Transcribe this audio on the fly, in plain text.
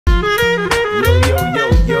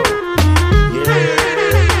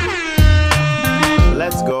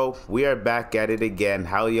We are back at it again.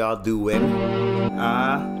 How y'all doing?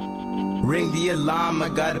 Ring the alarm, I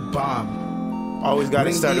got a bomb. Always got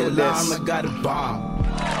to start with this. Ring the alarm, I got a bomb.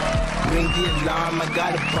 Ring the alarm, I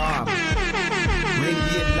got a bomb. Ring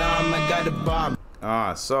the alarm, I got a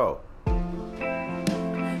bomb. So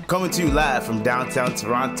coming to you live from downtown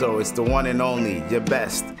Toronto, it's the one and only, your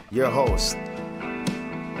best, your host.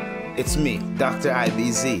 It's me, Dr.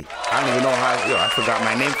 IBZ. I don't even know I forgot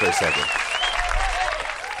my name for a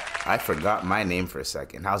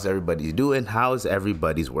second. How's everybody doing? How's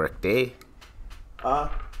everybody's work day?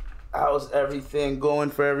 How's everything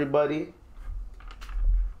going for everybody?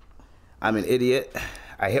 I'm an idiot.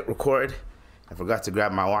 I hit record. I forgot to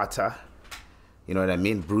grab my water. You know what I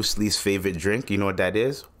mean? Bruce Lee's favorite drink. You know what that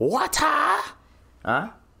is? Water! If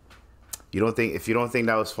you don't think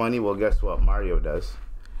that was funny, well, guess what? Mario does.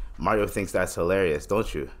 Mario thinks that's hilarious,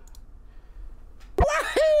 don't you?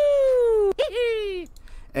 Wahoo!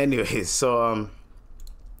 Anyways, so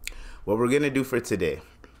what we're gonna do for today,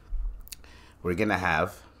 we're gonna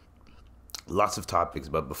have lots of topics,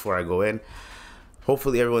 but before I go in,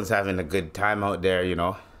 hopefully everyone's having a good time out there, you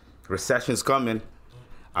know. Recession's coming.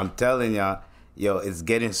 I'm telling y'all, yo, it's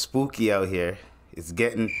getting spooky out here. It's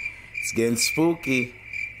getting spooky.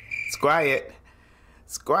 It's quiet.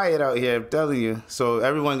 It's quiet out here, I'm telling you. So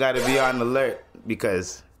everyone got to be on alert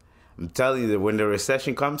because I'm telling you that when the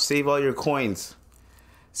recession comes, save all your coins.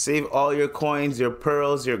 Save all your coins, your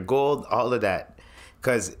pearls, your gold, all of that.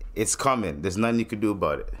 Because it's coming. There's nothing you can do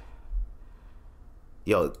about it.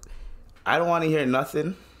 Yo, I don't want to hear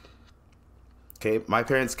nothing. Okay? My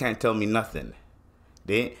parents can't tell me nothing.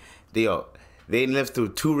 They lived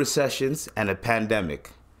through 2 recessions and a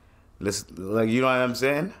pandemic. Like, you know what I'm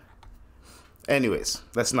saying? Anyways,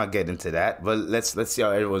 let's not get into that, but let's see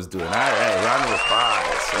how everyone's doing. All right, round of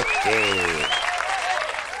applause. Okay.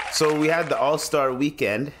 So we had the All-Star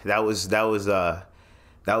weekend. That was a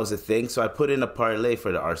thing. So I put in a parlay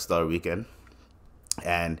for the All-Star weekend,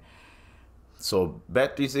 and so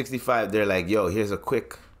Bet365, they're like, "Yo, here's a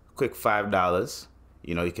quick $5.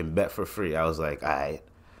 You know, you can bet for free." I was like, "All right,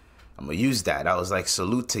 I'm gonna use that." I was like,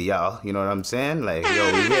 "Salute to y'all." You know what I'm saying? Like,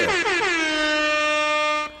 yo, we here.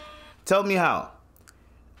 Tell me how.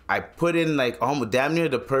 I put in like almost damn near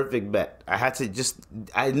the perfect bet.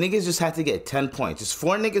 Niggas just had to get 10 points. Just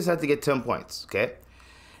 4 niggas had to get 10 points, okay?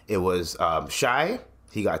 It was Shy,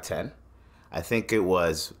 he got 10. I think it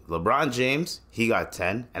was LeBron James, he got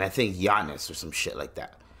 10. And I think Giannis or some shit like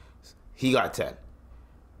that. He got 10.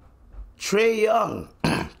 Trae Young,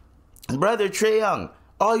 brother Trae Young,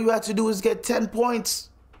 all you had to do is get 10 points.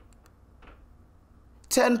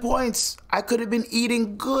 10 points. I could have been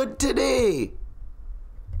eating good today.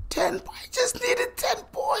 10 points. Just needed 10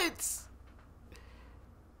 points.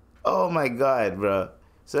 Oh my God, bro.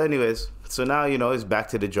 So anyways, so now, you know, it's back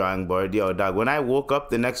to the drawing board. Yo, dog, when I woke up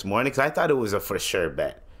the next morning, because I thought it was a for sure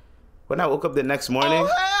bet. When I woke up the next morning, and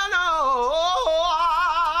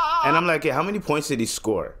I'm like, hey, how many points did he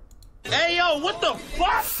score? Hey, yo, what the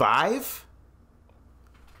fuck? 5?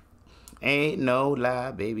 Ain't no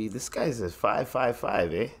lie, baby. This guy says 5,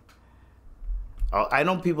 eh? I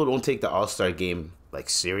know people don't take the All-Star game like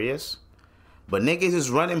serious, but niggas is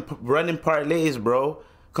running parlays, bro.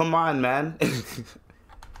 Come on, man.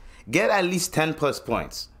 Get at least 10 plus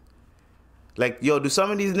points. Like, yo, do some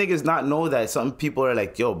of these niggas not know that some people are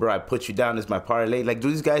like, yo, bro, I put you down as my parlay? Like, do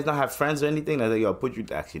these guys not have friends or anything? They're like, yo, put you...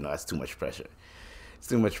 Actually, no, that's too much pressure. It's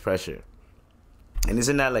too much pressure. And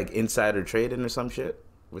isn't that like insider trading or some shit?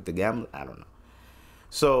 With the gambling, I don't know.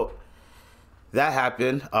 So that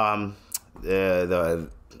happened.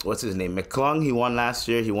 What's his name? McClung, he won last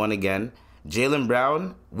year. He won again. Jaylen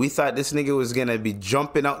Brown, we thought this nigga was gonna be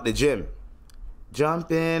jumping out the gym.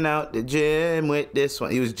 Jumping out the gym with this one.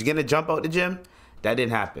 He was gonna jump out the gym. That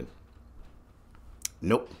didn't happen.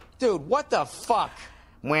 Nope. Dude, what the fuck?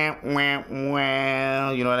 Wah, wah,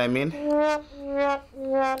 wah. You know what I mean?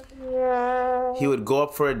 He would go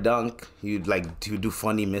up for a dunk. He would do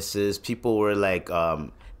funny misses. People were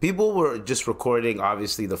just recording,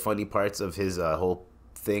 obviously, the funny parts of his whole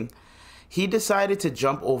thing. He decided to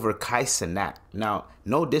jump over Kai Cenat. Now,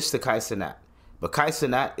 no diss to Kai Cenat, but Kai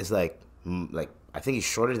Cenat is like I think he's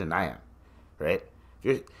shorter than I am, right?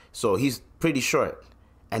 So he's pretty short,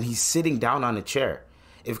 and he's sitting down on a chair.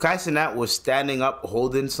 If Kai Cenat was standing up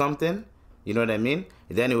holding something, you know what I mean?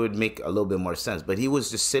 Then it would make a little bit more sense. But he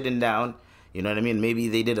was just sitting down, you know what I mean? Maybe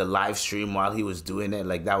they did a live stream while he was doing it.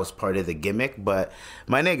 Like, that was part of the gimmick. But,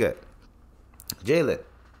 my nigga, Jaylen.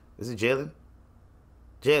 Is it Jaylen?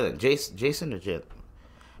 Jaylen. Jason or Jaylen?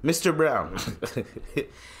 Mr. Brown.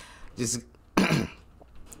 Just,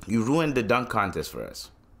 you ruined the dunk contest for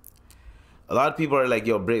us. a lot of people are like,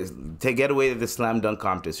 yo, to get away with the slam dunk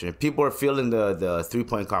competition. People are feeling the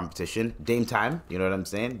 3-point competition. Dame time, you know what I'm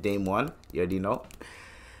saying? Dame won, you already know.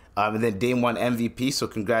 And then Dame won MVP, so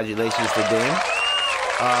congratulations to Dame.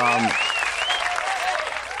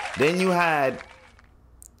 Then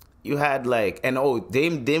you had like, and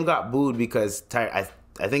Dame got booed because I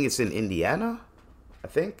think it's in Indiana.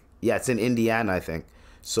 Yeah, it's in Indiana, I think.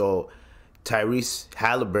 So Tyrese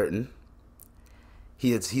Halliburton,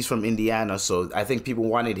 he's from Indiana, so I think people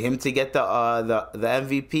wanted him to get the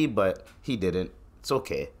MVP, but he didn't. It's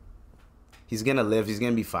okay. He's gonna live. He's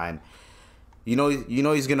gonna be fine. You know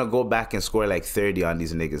he's gonna go back and score like 30 on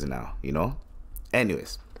these niggas now. You know.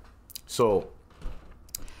 Anyways, so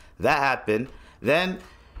that happened. Then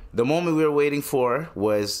the moment we were waiting for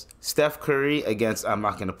was Steph Curry against. I'm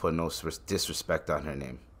not gonna put no disrespect on her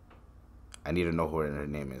name. I need to know who her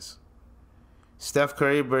name is. Steph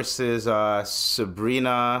Curry versus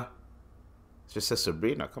Sabrina. It just says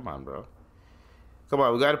Sabrina. Come on, bro. Come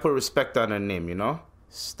on, we got to put respect on her name, you know?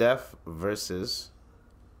 Steph versus...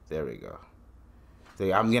 There we go.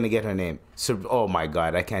 I'm going to get her name. Oh, my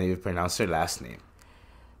God. I can't even pronounce her last name.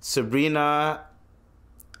 Sabrina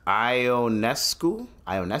Ionescu?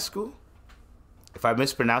 If I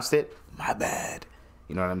mispronounced it, my bad.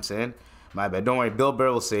 You know what I'm saying? My bad. Don't worry. Bill Burr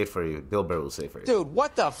will say it for you. Dude,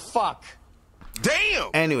 what the fuck? Damn.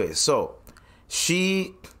 Anyway, so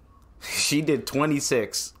she did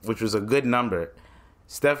 26, which was a good number.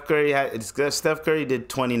 Steph Curry did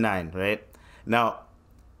 29, right? Now,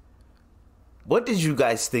 what did you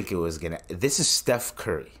guys think it was gonna? This is Steph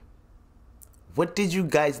Curry.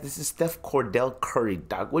 This is Steph Cordell Curry,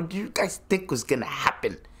 dog. What did you guys think was gonna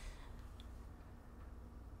happen?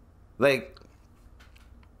 Like,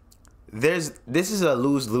 this is a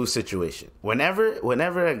lose-lose situation.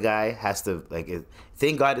 Whenever a guy has to, like,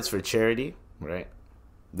 thank God it's for charity, right?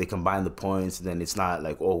 They combine the points, and then it's not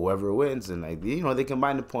like, oh, whoever wins, and like, you know, they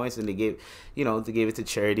combine the points and they gave it to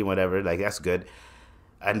charity, whatever. Like, that's good.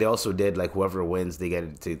 And they also did, like, whoever wins,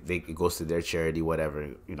 it goes to their charity, whatever.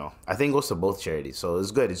 You know, I think it goes to both charities, so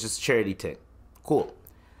it's good. It's just a charity thing. Cool.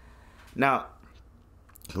 Now,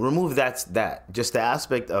 remove that just the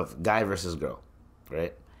aspect of guy versus girl,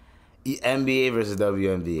 right? NBA versus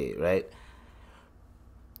WNBA, right?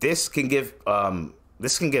 This can give the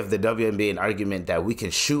WNBA an argument that we can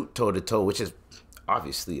shoot toe to toe, which is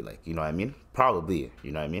obviously, like, you know what I mean? Probably,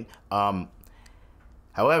 you know what I mean?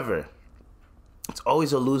 However, it's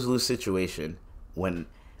always a lose-lose situation when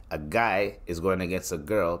a guy is going against a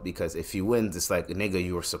girl, because if he wins, it's like, nigga,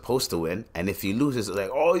 you were supposed to win, and if he loses, it's like,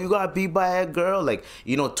 oh, you got beat by a girl. Like,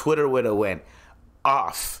 you know, Twitter would have went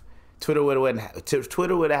off. Twitter would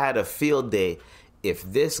have had a field day if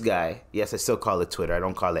this guy, yes, I still call it Twitter, I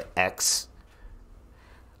don't call it X.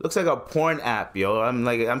 Looks like a porn app, yo.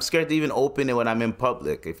 I'm scared to even open it when I'm in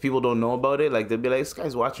public. If people don't know about it, like, they'll be like, this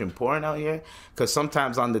guy's watching porn out here. Because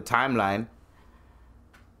sometimes on the timeline,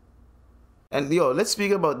 and yo, let's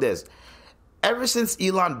speak about this. Ever since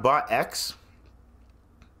Elon bought X,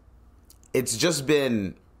 it's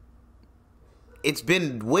been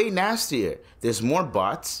way nastier. There's more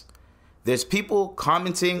bots. There's people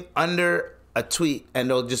commenting under a tweet, and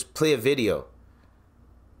they'll just play a video.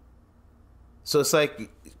 So it's like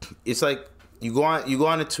you go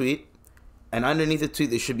on a tweet, and underneath the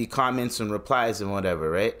tweet there should be comments and replies and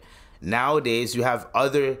whatever, right? Nowadays you have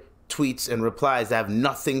other tweets and replies that have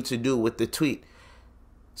nothing to do with the tweet.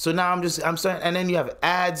 So now I'm starting, and then you have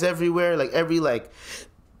ads everywhere. Like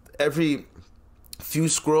every few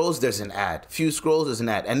scrolls there's an ad.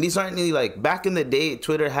 And these aren't really, like, back in the day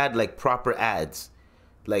Twitter had like proper ads,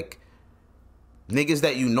 like niggas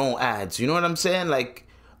that you know ads. You know what I'm saying? Like,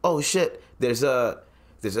 oh shit, there's a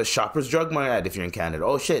Shoppers Drug Mart ad if you're in Canada.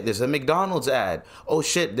 Oh shit, there's a McDonald's ad. Oh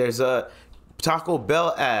shit, there's a Taco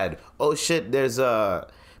Bell ad. Oh shit, there's a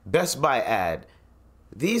Best Buy ad.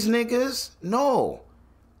 These niggas, no.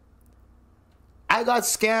 I got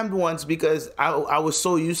scammed once because I was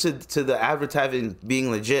so used to the advertising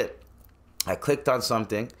being legit. I clicked on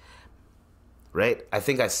something, right? I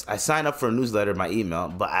think I signed up for a newsletter in my email,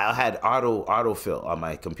 but I had autofill on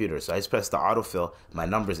my computer. So I just pressed the autofill, my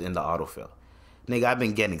number's in the autofill. Nigga, I've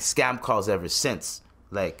been getting scam calls ever since.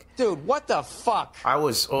 Like, dude, what the fuck? I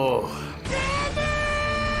was,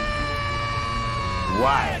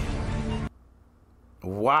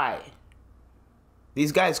 Why?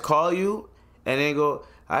 These guys call you and they go,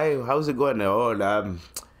 hi, how's it going? Oh,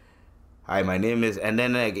 hi, my name is, and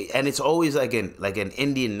then like, and it's always like an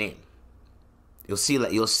Indian name. You'll see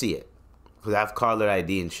it, because I have caller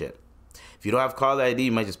ID and shit. If you don't have caller ID,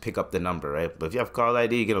 you might just pick up the number, right? But if you have caller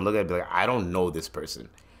ID, you're gonna look at it and be like, I don't know this person.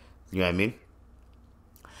 You know what I mean?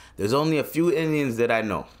 There's only a few Indians that I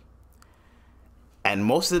know. And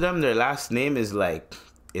most of them, their last name is like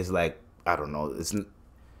I don't know,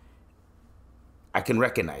 I can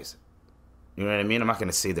recognize it. You know what I mean? I'm not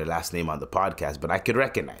gonna say their last name on the podcast, but I could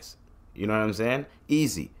recognize it. You know what I'm saying?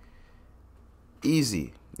 Easy.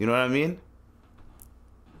 You know what I mean?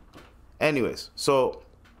 Anyways, so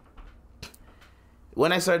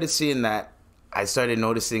when I started seeing that, I started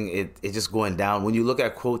noticing it just going down. When you look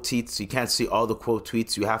at quote tweets, you can't see all the quote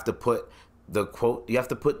tweets. You have to put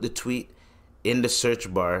the tweet in the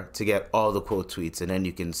search bar to get all the quote tweets, and then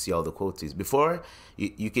you can see all the quote tweets. Before,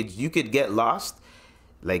 you could get lost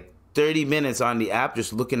like 30 minutes on the app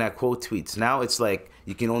just looking at quote tweets. Now it's like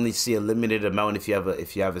you can only see a limited amount if you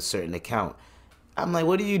have a certain account. I'm like,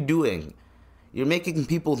 what are you doing? You're making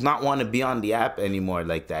people not want to be on the app anymore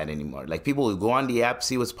like that anymore. Like, people will go on the app,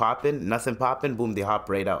 see what's popping, nothing popping, boom, they hop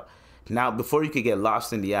right out. Now, before you could get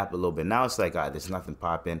lost in the app a little bit. Now it's like, there's nothing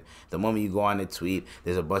popping. The moment you go on a tweet,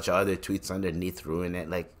 there's a bunch of other tweets underneath ruining it.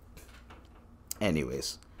 Like,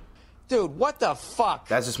 anyways. Dude, what the fuck?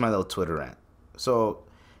 That's just my little Twitter rant. So,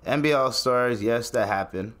 NBA All-Stars, yes, that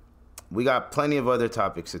happened. We got plenty of other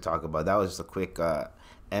topics to talk about. That was just a quick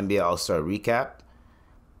NBA All-Star recap.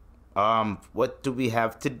 What do we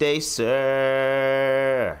have today,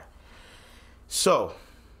 sir? So,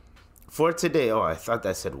 for today, I thought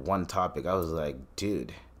that said one topic. I was like,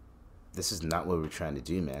 dude, this is not what we're trying to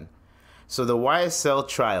do, man. So the YSL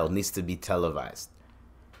trial needs to be televised.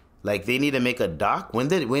 Like, they need to make a doc. When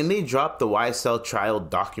they drop the YSL trial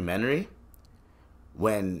documentary,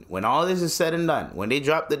 when all this is said and done, when they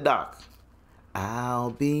drop the doc,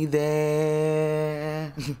 I'll be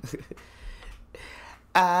there.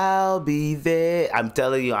 I'll be there. I'm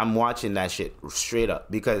telling you, I'm watching that shit straight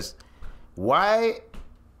up. Because why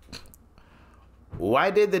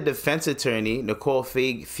did the defense attorney, Nicole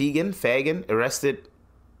Fegan, arrested?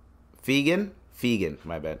 Fegan,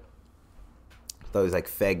 my bad. I thought it was like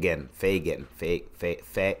Fegan.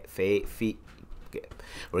 Okay.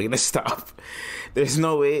 We're gonna stop. There's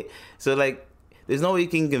no way. So, like, there's no way you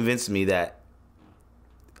can convince me that.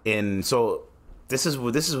 So this is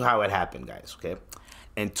how it happened, guys. Okay.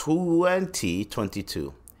 In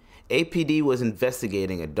 2022, APD was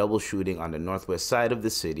investigating a double shooting on the northwest side of the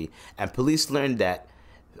city, and police learned that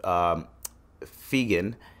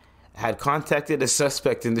Fegan had contacted a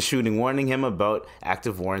suspect in the shooting, warning him about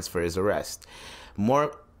active warrants for his arrest.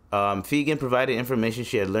 Fegan provided information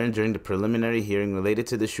she had learned during the preliminary hearing related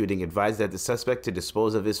to the shooting, advised that the suspect to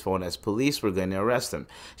dispose of his phone as police were going to arrest him.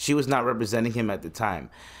 She was not representing him at the time.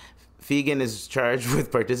 Fegan is charged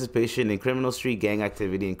with participation in criminal street gang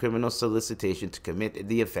activity and criminal solicitation to commit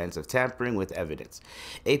the offense of tampering with evidence.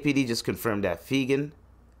 APD just confirmed that Fegan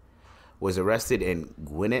was arrested in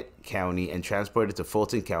Gwinnett County and transported to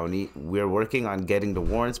Fulton County. We're working on getting the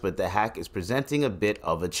warrants, but the hack is presenting a bit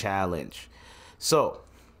of a challenge. So,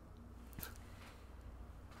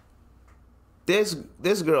 this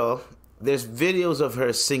girl, there's videos of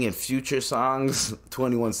her singing Future songs,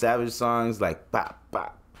 21 Savage songs, like bop,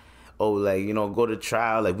 bop. Oh, like, you know, go to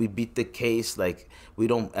trial, like, we beat the case, like, we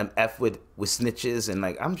don't F with snitches, and,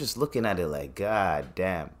 like, I'm just looking at it like, god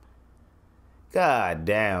damn,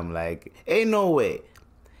 like, ain't no way,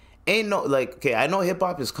 like, okay, I know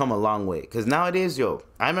hip-hop has come a long way, because nowadays,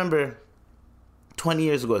 I remember 20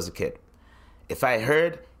 years ago as a kid, if I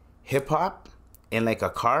heard hip-hop in, like, a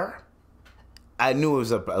car, I knew it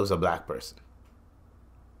was a black person,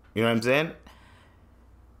 you know what I'm saying?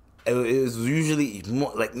 It was usually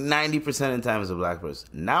more, like 90% of the time, it's a black person.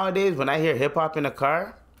 Nowadays, when I hear hip hop in a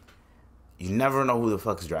car, you never know who the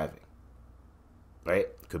fuck's driving. Right?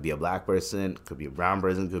 Could be a black person, could be a brown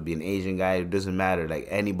person, could be an Asian guy. It doesn't matter. Like,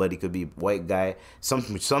 anybody could be a white guy.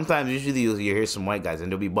 Sometimes, usually, you hear some white guys,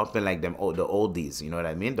 and they'll be bumping like the oldies. You know what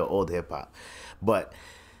I mean? The old hip hop. But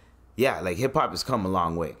yeah, like, hip hop has come a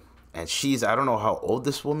long way. And I don't know how old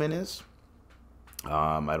this woman is.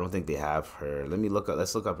 I don't think they have her.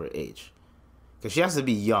 Let's look up her age, because she has to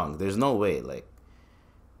be young. There's no way. Like,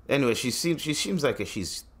 anyway, she seems like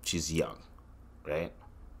she's young, right?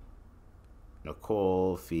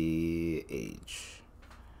 Nicole Fee age.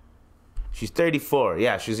 She's 34.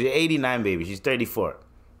 Yeah, she's an 89 baby. She's 34.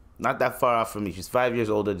 Not that far off from me. She's 5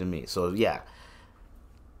 years older than me. So yeah,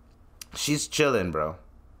 she's chilling, bro.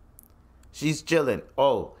 She's chilling.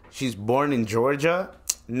 Oh, she's born in Georgia.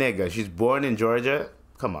 Nigga, she's born in Georgia.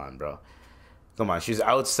 Come on, bro. Come on. She's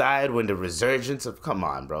outside when the resurgence of... Come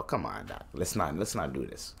on, bro. Come on, doc. Let's not do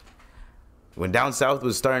this. When Down South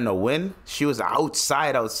was starting to win, she was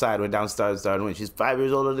outside when Down South started to win. She's 5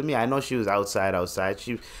 years older than me. I know she was outside.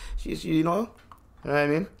 She you know what I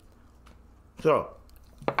mean? So...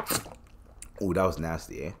 Ooh, that was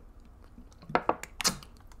nasty, eh?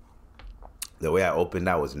 The way I opened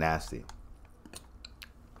that was nasty.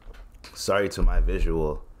 Sorry to my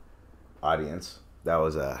visual audience. That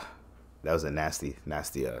was a nasty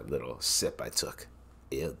little sip I took.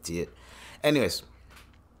 Ew, did. Anyways,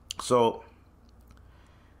 so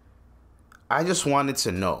I just wanted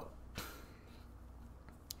to know,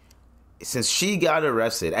 since she got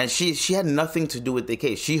arrested and she had nothing to do with the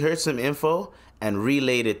case, she heard some info and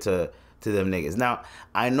relayed it to them niggas. Now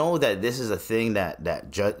I know that this is a thing that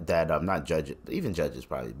not judges, even judges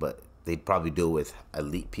probably, but they probably deal with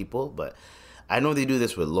elite people. But I know they do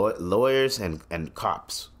this with lawyers and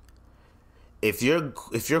cops. If you're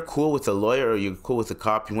cool with a lawyer or you're cool with a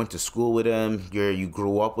cop, you went to school with him, you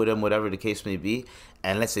grew up with him, whatever the case may be,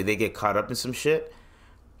 and let's say they get caught up in some shit,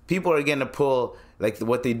 people are gonna pull like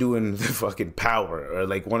what they do in the fucking Power or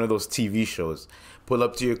like one of those TV shows. Pull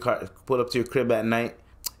up to your crib at night.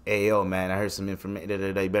 Hey yo man, I heard some information.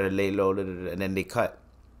 You better lay low. And then they cut.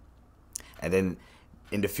 And then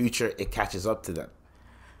in the future, it catches up to them.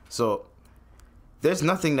 So there's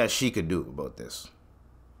nothing that she could do about this.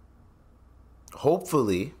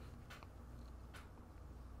 Hopefully,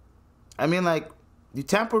 I mean, like, you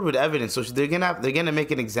tampered with evidence, so they're gonna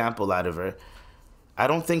make an example out of her. I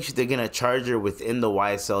don't think they're gonna charge her within the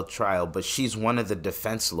YSL trial, but she's one of the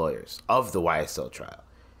defense lawyers of the YSL trial.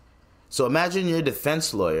 So imagine your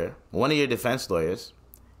defense lawyer, one of your defense lawyers,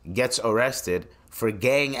 gets arrested for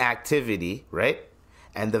gang activity, right?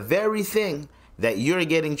 And the very thing that you're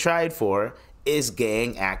getting tried for is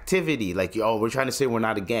gang activity. Like, oh, we're trying to say we're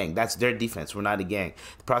not a gang. That's their defense. We're not a gang.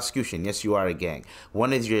 The prosecution, yes, you are a gang.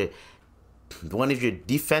 One of your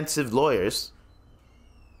defensive lawyers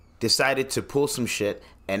decided to pull some shit,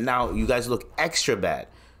 and now you guys look extra bad.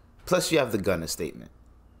 Plus, you have the Gunna statement.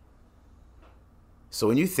 So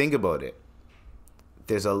when you think about it,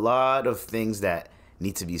 there's a lot of things that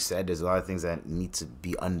need to be said. There's a lot of things that need to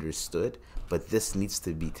be understood. But this needs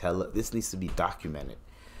to be documented.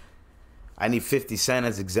 I need 50 Cent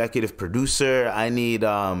as executive producer. I need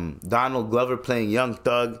Donald Glover playing Young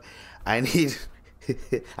Thug. I need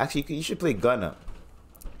actually you should play Gunna.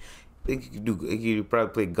 I think you could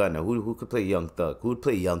probably play Gunna. Who could play Young Thug? Who would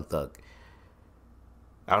play Young Thug?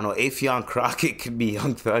 I don't know. Affion Crockett could be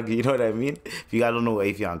Young Thug. You know what I mean? If you guys don't know what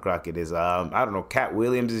Affion Crockett is, I don't know. Cat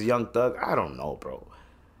Williams is Young Thug. I don't know, bro.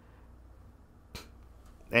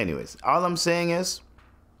 Anyways, all I'm saying is,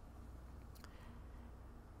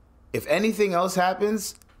 if anything else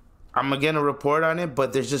happens, I'm gonna report on it.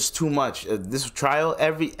 But there's just too much. This trial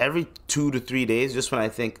every 2 to 3 days. Just when I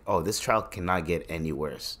think, oh, this trial cannot get any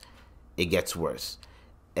worse, it gets worse.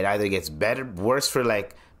 It either gets better for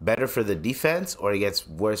the defense, or it gets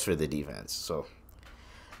worse for the defense. So,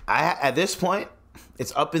 at this point,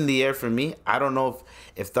 it's up in the air for me. I don't know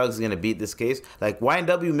if Thug's gonna beat this case. Like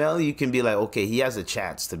YNW Melly, you can be like, okay, he has a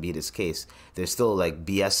chance to beat his case. They're still like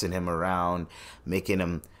BSing him around, making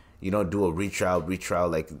him, do a retrial.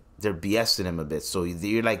 Like they're BSing him a bit. So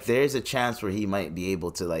you're like, there's a chance where he might be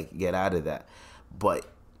able to like get out of that. But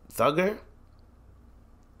Thugger,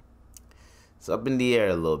 it's up in the air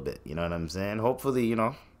a little bit. You know what I'm saying? Hopefully,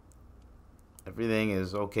 everything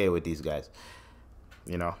is okay with these guys.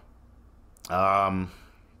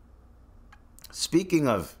 Speaking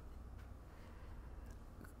of,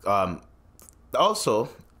 also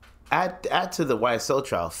add to the YSL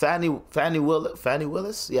trial, Fannie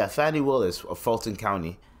Willis of Fulton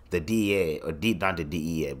County, the DA, not the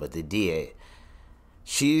DEA, but the DA.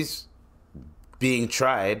 She's being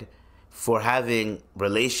tried for having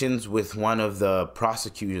relations with one of the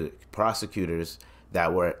prosecutors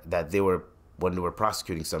that they were when they were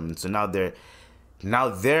prosecuting someone. So now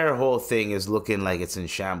their whole thing is looking like it's in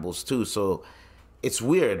shambles too. So it's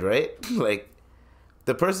weird, right? Like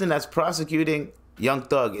the person that's prosecuting Young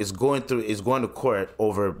Thug is going to court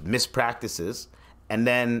over mispractices, and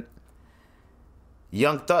then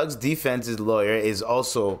Young Thug's defense's lawyer is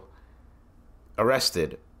also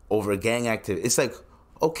arrested over gang activity. It's like,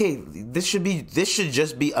 okay, this should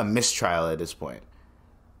just be a mistrial at this point.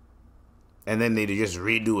 And then they just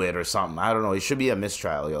redo it or something. I don't know. It should be a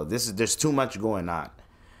mistrial, yo. There's too much going on.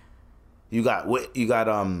 You got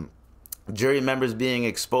jury members being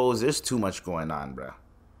exposed. There's too much going on, bro.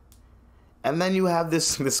 And then you have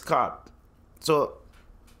this cop. So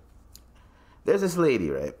there's this lady,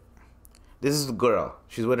 right? This is a girl.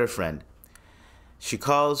 She's with her friend. She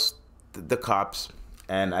calls the cops,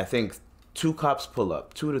 and I think 2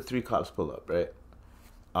 to 3 cops pull up, right?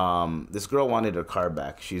 This girl wanted her car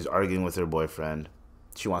back. She's arguing with her boyfriend.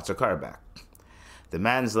 She wants her car back. The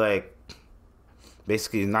man's like,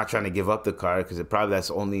 basically not trying to give up the car because that's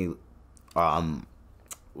only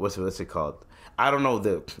what's it called? I don't know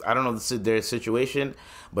their situation,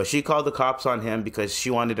 but she called the cops on him because she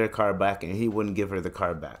wanted her car back and he wouldn't give her the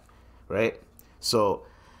car back, right? So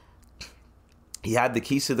he had the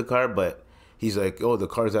keys to the car, but he's like, oh, the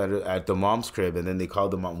car's at the mom's crib, and then they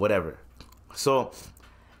called the mom, whatever. So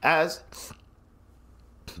as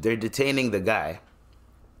they're detaining the guy,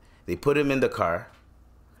 they put him in the car.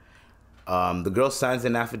 The girl signs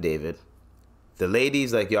an affidavit. The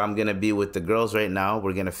lady's like, yo, I'm going to be with the girls right now.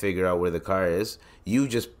 We're going to figure out where the car is. You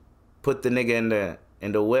just put the nigga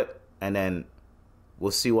in the whip, and then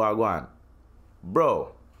we'll see what I want.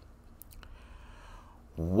 Bro,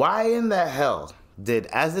 why in the hell did,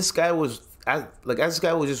 as this guy was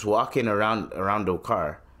just walking around the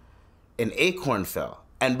car, an acorn fell.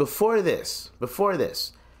 And before this,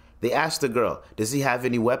 they asked the girl, does he have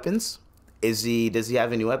any weapons? Does he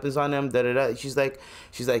have any weapons on him? Da, da, da. She's like,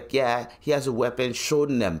 yeah, he has a weapon. Showed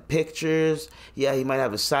them pictures. Yeah, he might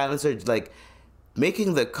have a silencer. Like,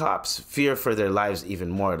 making the cops fear for their lives even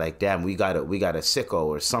more. Like, damn, we got a sicko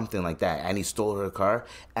or something like that. And he stole her car.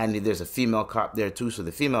 And there's a female cop there too. So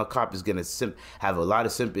the female cop is gonna have a lot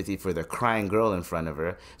of sympathy for the crying girl in front of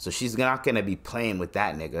her. So she's not gonna be playing with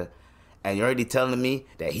that nigga. And you're already telling me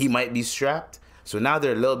that he might be strapped. So now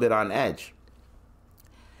they're a little bit on edge.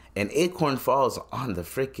 An acorn falls on the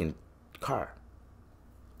freaking car.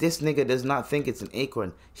 This nigga does not think it's an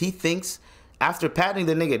acorn. He thinks, after patting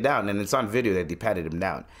the nigga down, and it's on video that they patted him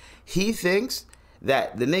down, he thinks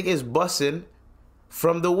that the nigga is busting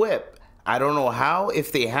from the whip. I don't know how,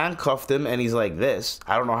 if they handcuffed him and he's like this,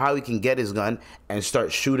 I don't know how he can get his gun and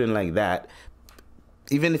start shooting like that.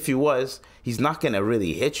 Even if he was, he's not going to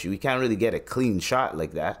really hit you. He can't really get a clean shot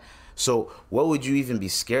like that. So what would you even be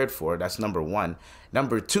scared for? That's number one.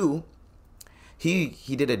 Number two, he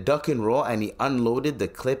did a duck and roll and he unloaded the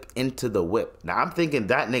clip into the whip. Now I'm thinking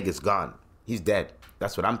that nigga's gone. He's dead.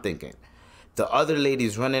 That's what I'm thinking. The other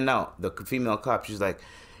lady's running out. The female cop, she's like,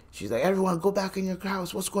 everyone go back in your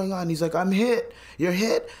house. What's going on? He's like, I'm hit. You're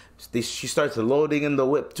hit. She starts loading in the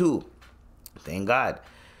whip too. Thank God.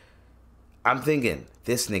 I'm thinking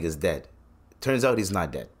this nigga's dead. Turns out he's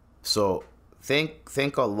not dead. So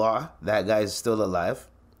thank Allah that guy's still alive,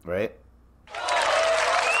 right?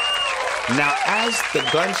 Now, as the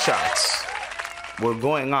gunshots were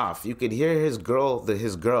going off, you could hear his girl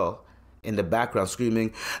in the background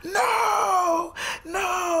screaming, no,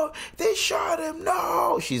 they shot him,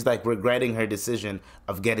 no. She's like regretting her decision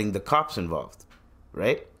of getting the cops involved,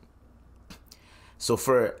 right? So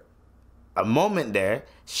for a moment there,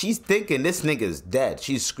 she's thinking this nigga's dead.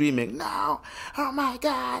 She's screaming, no, oh my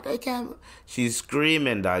God, I can't. She's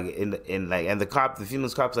screaming, dog, and the female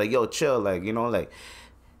cop's like, yo, chill, like, you know, like.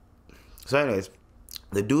 So anyways,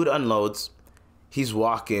 the dude unloads. He's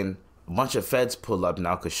walking. A bunch of feds pull up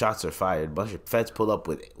now because shots are fired. A bunch of feds pull up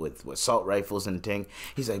with assault rifles and thing.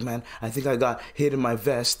 He's like, man, I think I got hit in my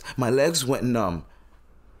vest. My legs went numb.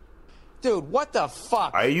 Dude, what the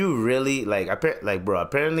fuck? Are you really, bro,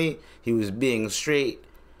 apparently he was being straight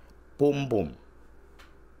boom boom.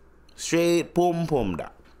 Straight boom boom da.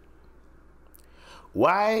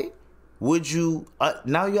 Why would you,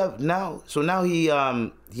 now he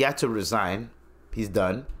had to resign. He's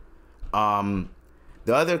done.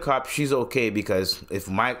 The other cop, she's okay because if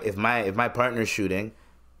my partner's shooting,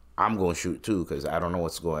 I'm gonna shoot too because I don't know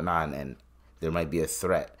what's going on and there might be a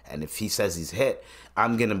threat. And if he says he's hit,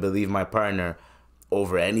 I'm gonna believe my partner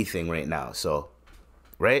over anything right now. So,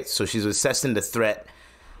 right? So she's assessing the threat.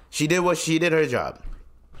 She did her job.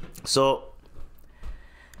 So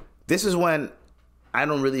this is when I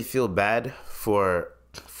don't really feel bad for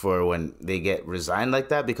when they get resigned like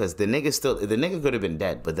that because the nigga could have been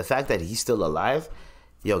dead, but the fact that he's still alive,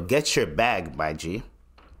 yo, get your bag, my G.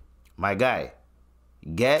 My guy.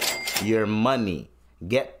 Get your money.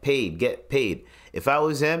 Get paid. If I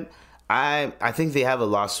was him, I think they have a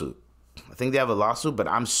lawsuit. But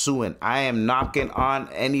I'm suing. I am knocking on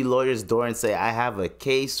any lawyer's door and say, I have a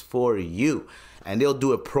case for you. And they'll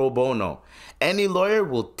do it pro bono. Any lawyer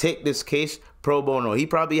will take this case pro bono. He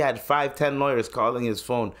probably had 5-10 lawyers calling his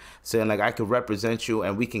phone saying, like, I could represent you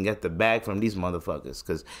and we can get the bag from these motherfuckers.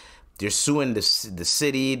 Because you're suing the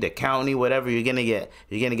city, the county, whatever. You're gonna get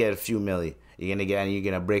a few milli. You're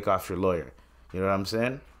gonna break off your lawyer. You know what I'm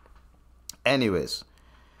saying? Anyways,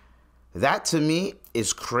 that to me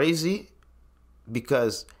is crazy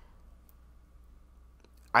because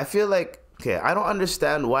I feel like, okay, I don't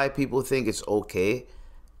understand why people think it's okay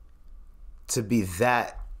to be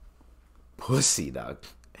that pussy, dog.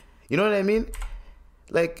 You know what I mean?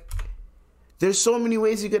 Like, there's so many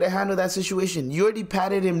ways you could have handled that situation. You already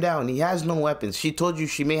patted him down. He has no weapons. She told you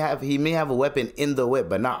he may have a weapon in the whip,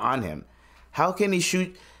 but not on him. How can he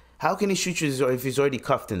shoot? How can he shoot you if he's already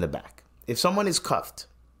cuffed in the back? If someone is cuffed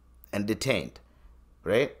and detained,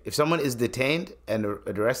 right? If someone is detained and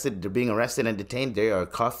arrested, they're being arrested and detained, they are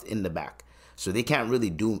cuffed in the back. So they can't really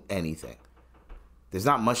do anything. There's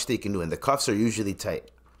not much they can do, and the cuffs are usually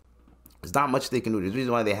tight. There's not much they can do. There's a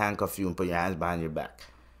reason why they handcuff you and put your hands behind your back.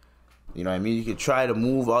 You know what I mean? You can try to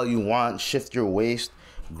move all you want, shift your waist,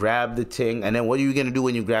 grab the ting, and then what are you going to do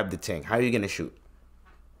when you grab the ting? How are you going to shoot?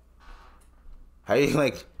 How are you,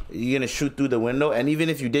 like, are you going to shoot through the window? And even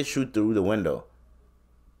if you did shoot through the window,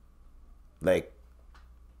 like,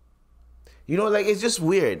 you know, like, it's just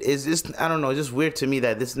weird. It's just, I don't know, it's just weird to me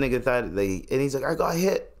that this nigga thought, like, and he's like, I got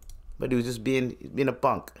hit. But he was just being a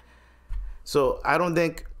punk. So I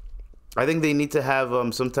think they need to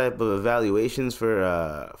have some type of evaluations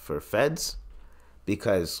for feds,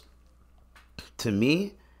 because to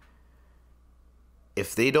me,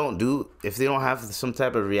 if they don't have some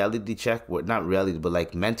type of reality check, well, not reality, but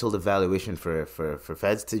like mental evaluation for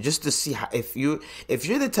feds to see how, if you're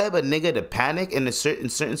the type of nigga to panic in certain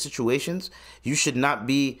situations, you should not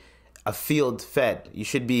be a field fed. You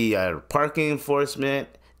should be a parking enforcement,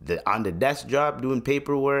 on the desk job, doing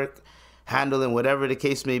paperwork, handling whatever the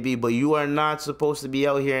case may be, but you are not supposed to be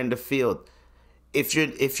out here in the field if you're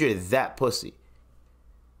that pussy.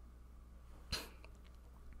 You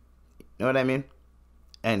know what I mean?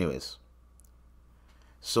 Anyways.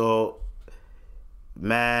 So,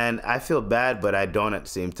 man, I feel bad, but I don't at the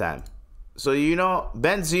same time. So, you know,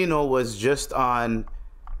 Benzino was just on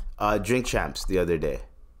Drink Champs the other day.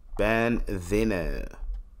 Benzino.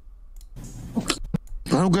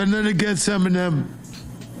 I don't got nothing against Eminem.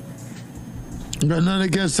 I got nothing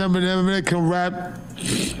against Eminem. Eminem can rap,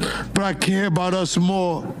 but I care about us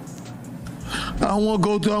more. I don't want to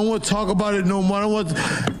go through. I don't want to talk about it no more. I don't want.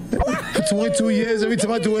 For 22 years, every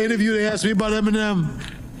time I do an interview, they ask me about Eminem.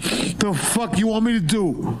 The fuck you want me to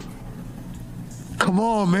do? Come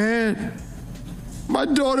on, man. My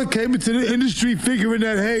daughter came into the industry figuring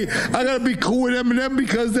that, hey, I gotta be cool with Eminem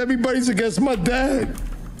because everybody's against my dad.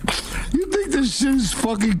 You think this shit is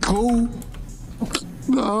fucking cool?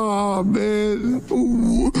 Nah, man.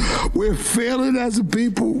 Ooh, we're failing as a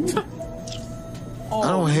people. I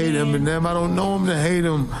don't hate Eminem. I don't know him to hate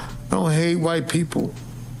him. I don't hate white people.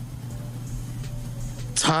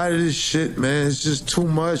 Tired of this shit, man. It's just too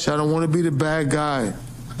much. I don't want to be the bad guy.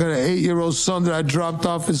 I got an 8-year-old son that I dropped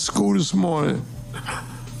off at school this morning.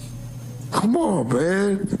 Come on,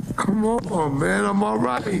 man. Come on, man. I'm all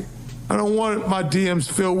right. I don't want my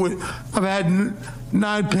DMs filled with. I've had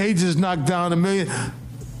 9 pages knocked down, 1 million.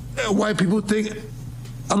 White people think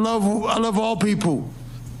I love all people.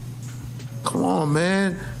 Come on,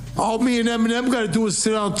 man. All me and Eminem got to do is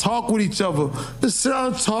sit down and talk with each other. Let's sit down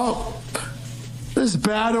and talk. Let's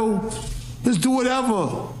battle. Let's do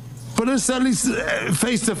whatever. But let's at least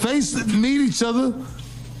face to face meet each other.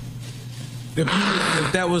 If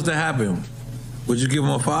that was to happen, would you give him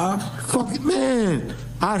a 5? Fuck it, man.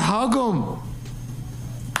 I'd hug him.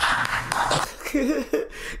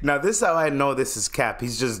 Now, this is how I know this is cap.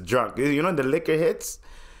 He's just drunk. You know, the liquor hits.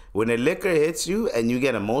 When the liquor hits you and you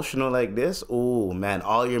get emotional like this, oh, man,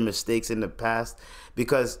 all your mistakes in the past.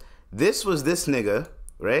 Because this was this nigga,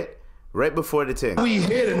 right? Right before the thing. We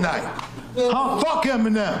here tonight. Huh? Fuck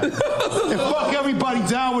Eminem. And fuck everybody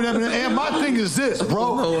down with Eminem. And my thing is this,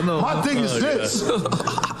 bro. My thing is this.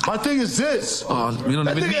 My thing is this. You don't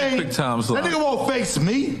even need big time. That nigga won't face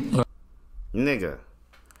me. Nigga.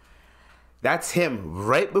 That's him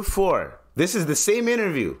right before. This is the same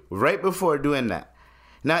interview right before doing that.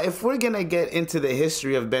 Now, if we're going to get into the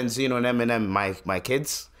history of Benzino and Eminem, my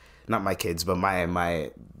kids, not my kids, but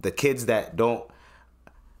the kids that don't,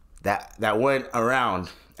 that weren't around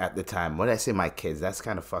at the time. What did I say, my kids? That's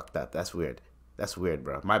kind of fucked up. That's weird. That's weird,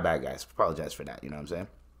 bro. My bad, guys. Apologize for that. You know what I'm saying?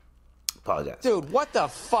 Apologize. Dude, what the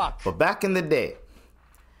fuck? But back in the day,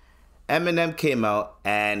 Eminem came out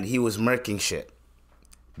and he was murking shit.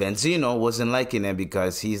 Benzino wasn't liking it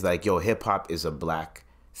because he's like, yo, hip-hop is a black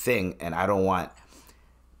thing and I don't want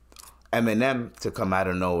Eminem to come out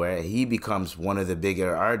of nowhere. He becomes one of the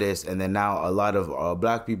bigger artists, and then now a lot of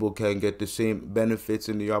black people can't get the same benefits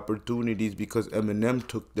and the opportunities because Eminem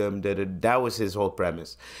took them. That was his whole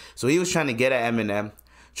premise. So he was trying to get at Eminem,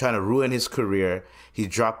 trying to ruin his career. He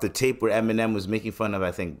dropped the tape where Eminem was making fun of,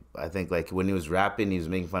 I think like when he was rapping, he was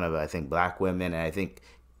making fun of, I think, black women, and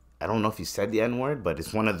I don't know if he said the N-word, but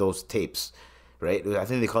it's one of those tapes, right? I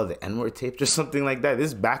think they call it the N-word tapes or something like that. This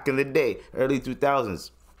is back in the day, early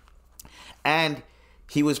 2000s. And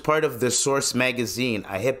he was part of The Source magazine,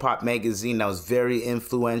 a hip-hop magazine that was very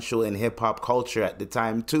influential in hip-hop culture at the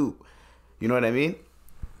time, too. You know what I mean?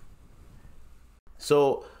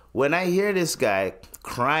 So when I hear this guy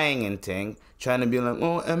crying and thing, trying to be like,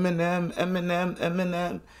 oh, Eminem, Eminem,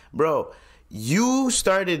 Eminem. Bro, you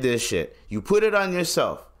started this shit. You put it on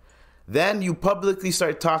yourself. Then you publicly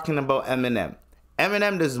start talking about Eminem.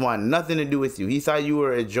 Eminem doesn't want nothing to do with you. He thought you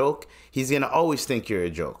were a joke. He's going to always think you're a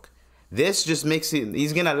joke. This just makes it,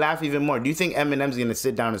 he's going to laugh even more. Do you think Eminem's going to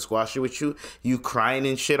sit down and squash it with you? You crying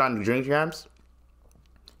and shit on the drink jams?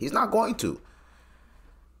 He's not going to.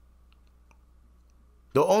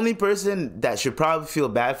 The only person that should probably feel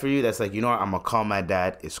bad for you that's like, you know what, I'm going to call my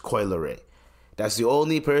dad is Coil Ray. That's the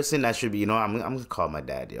only person that should be, you know, I'm going to call my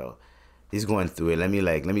dad, yo. He's going through it. Let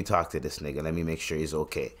me talk to this nigga. Let me make sure he's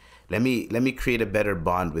okay. Let me create a better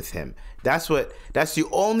bond with him. That's the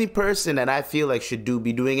only person that I feel like should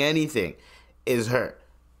be doing anything is her.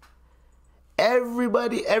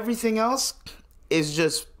 Everybody, everything else is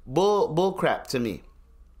just bull crap to me.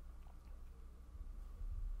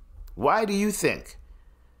 Why do you think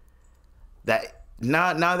that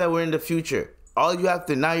now that we're in the future, all you have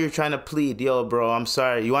to, now you're trying to plead, yo, bro, I'm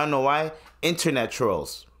sorry. You want to know why? Internet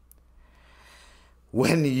trolls.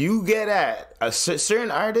 When you get at a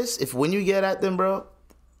certain artist, when you get at them, bro,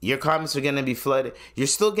 your comments are going to be flooded. You're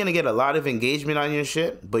still going to get a lot of engagement on your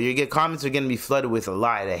shit, but your comments are going to be flooded with a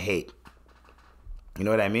lot of hate. You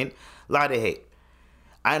know what I mean? A lot of hate.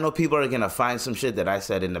 I know people are going to find some shit that I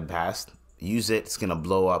said in the past, use it, it's going to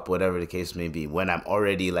blow up, whatever the case may be, when I'm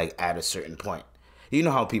already like at a certain point. You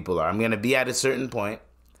know how people are. I'm going to be at a certain point.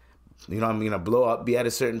 You know, I'm going to blow up, be at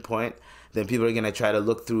a certain point. Then people are going to try to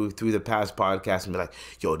look through the past podcasts and be like,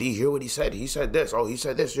 yo, do you hear what he said? He said this. Oh, he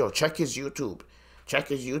said this. Yo, check his YouTube. Check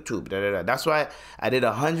his YouTube. Da, da, da. That's why I did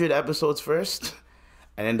 100 episodes first,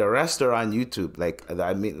 and then the rest are on YouTube. Like,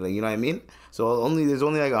 I mean, like, you know what I mean? So there's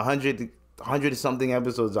only like 100 something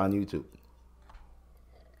episodes on YouTube.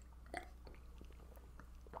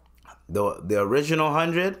 The original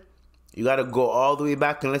 100, you got to go all the way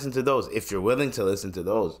back and listen to those if you're willing to listen to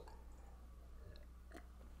those.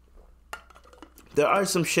 There are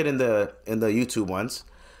some shit in the YouTube ones,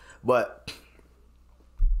 but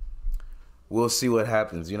we'll see what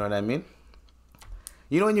happens. You know what I mean?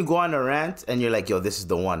 You know when you go on a rant and you're like, yo, this is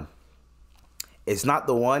the one. It's not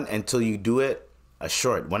the one until you do it a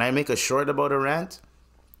short. When I make a short about a rant,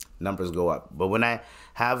 numbers go up. But when I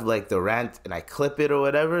have like the rant and I clip it or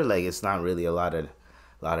whatever, like it's not really a lot of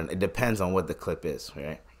it depends on what the clip is,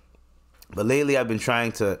 right? But lately I've been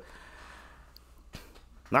I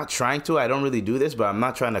don't really do this, but I'm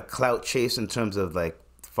not trying to clout chase in terms of like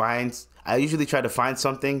I usually try to find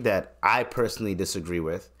something that I personally disagree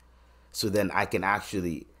with, so then I can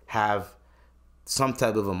actually have some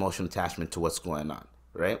type of emotional attachment to what's going on,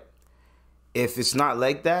 right? If it's not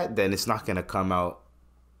like that, then it's not going to come out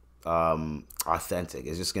authentic.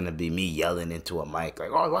 It's just going to be me yelling into a mic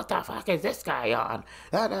like, oh, what the fuck is this guy on?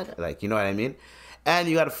 Like, you know what I mean? And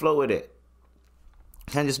you got to flow with it.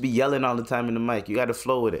 Can't just be yelling all the time in the mic. You got to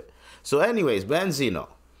flow with it. So anyways, Benzino.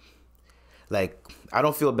 Like, I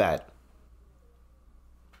don't feel bad.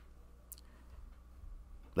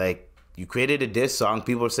 Like, you created a diss song.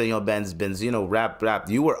 People are saying, yo, Benzino, rap.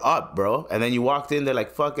 You were up, bro. And then you walked in there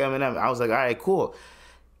like, fuck Eminem. I was like, all right, cool.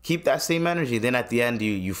 Keep that same energy. Then at the end,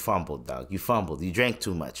 you fumbled, dog. You fumbled. You drank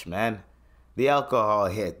too much, man. The alcohol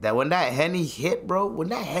hit. When that henny hit, bro, when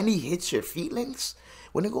that henny hits your feelings,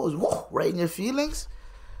 when it goes whoa, right in your feelings,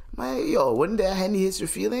 when that henny hits your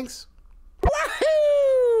feelings.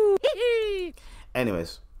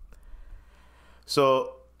 Anyways,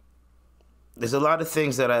 so there's a lot of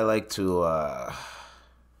things that I like to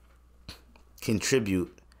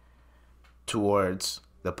contribute towards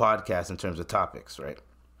the podcast in terms of topics, right?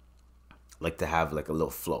 Like to have like a little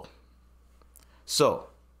flow. So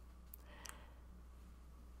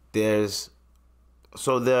the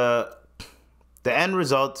end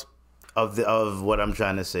result of what I'm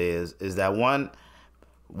trying to say is that one,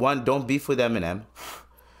 don't beef with Eminem.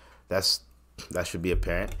 That should be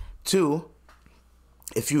apparent. Two,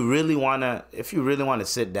 if you really wanna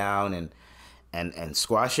sit down and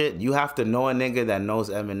squash it, you have to know a nigga that knows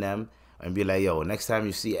Eminem and be like, yo, next time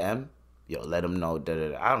you see M, yo, let him know.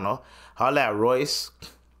 I don't know. Holla at Royce.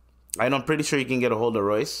 I'm pretty sure you can get a hold of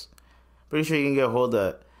Royce. Pretty sure you can get a hold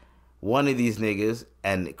of one of these niggas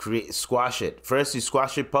and squash it. First, you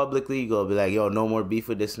squash it publicly. You go be like, yo, no more beef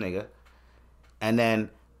with this nigga. And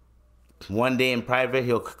then one day in private,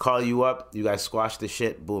 he'll call you up. You guys squash the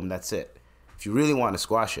shit. Boom, that's it. If you really want to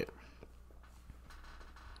squash it.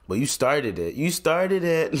 But you started it.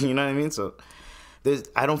 You know what I mean? So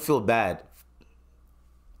I don't feel bad.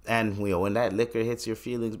 And when that liquor hits your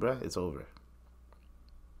feelings, bro, it's over.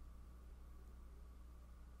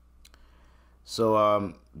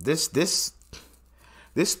 So this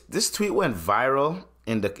This tweet went viral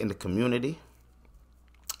in the community.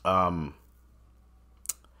 I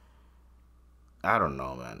don't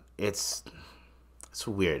know, man. It's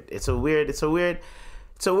weird. It's a weird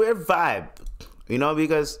vibe, you know,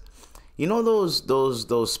 because you know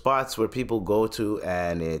those spots where people go to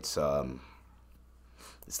and it's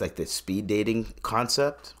like the speed dating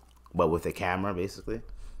concept, but with a camera, basically.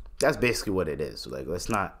 That's basically what it is. Like, let's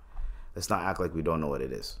not act like we don't know what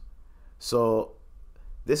it is. So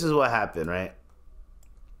this is what happened, right?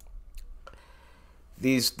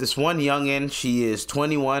 This one youngin, she is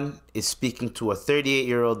 21, is speaking to a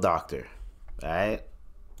 38-year-old doctor, all right?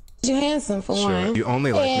 You're handsome for one. You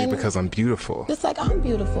only like me because I'm beautiful. Just like I'm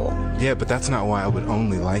beautiful. Yeah, but that's not why I would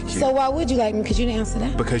only like you. So why would you like me? Because you didn't answer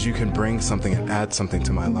that. Because you can bring something and add something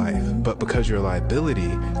to my life. But because you're a liability,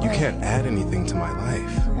 you can't add anything to my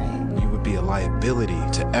life. You would be a liability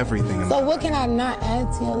to everything in my life. So what can I not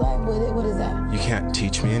add to your life? What is that? You can't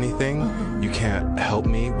teach me anything. You can't help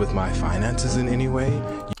me with my finances in any way.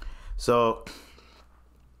 So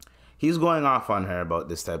he's going off on her about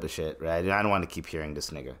this type of shit, right? I don't want to keep hearing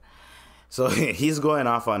this nigga. So he's going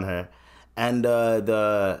off on her, and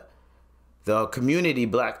the community,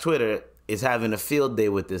 Black Twitter, is having a field day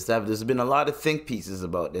with this. There's been a lot of think pieces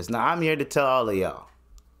about this. Now I'm here to tell all of y'all.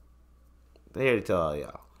 I'm here to tell all of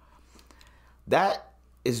y'all. That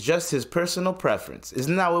is just his personal preference.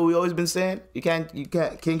 Isn't that what we always been saying? You can't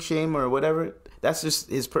kink shame or whatever. That's just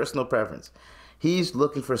his personal preference. He's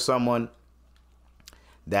looking for someone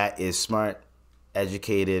that is smart,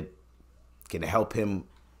 educated, can help him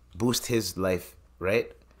boost his life,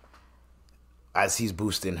 right? As he's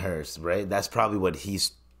boosting hers, right? That's probably what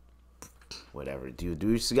he's... Whatever. Do you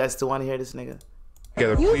guys still want to hear this nigga?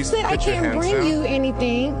 You said I can't bring you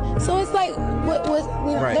anything, so it's like, what you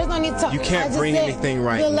know, there's no need to talk. You can't bring anything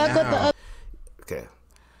right now. Okay.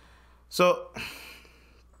 So...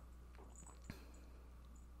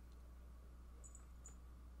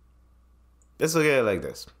 let's look at it like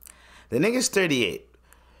this. The nigga's 38.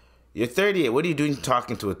 You're 38. What are you doing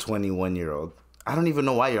talking to a 21-year-old? I don't even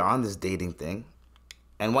know why you're on this dating thing.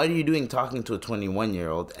 And what are you doing talking to a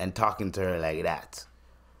 21-year-old and talking to her like that?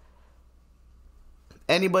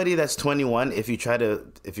 Anybody that's 21, if you try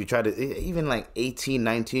to, even like 18,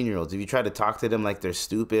 19-year-olds, if you try to talk to them like they're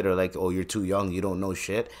stupid or like, oh, you're too young, you don't know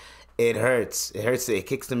shit, it hurts. It hurts. It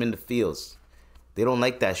kicks them in the feels. They don't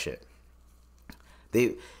like that shit.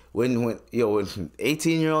 When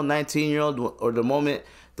 18-year-old, 19-year-old, or the moment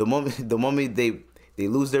they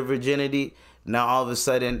lose their virginity, now all of a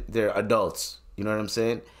sudden they're adults. You know what I'm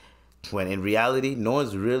saying? When in reality, no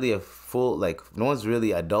one's really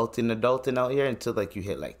adulting out here until like you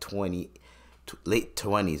hit like 20, late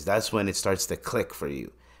 20s. That's when it starts to click for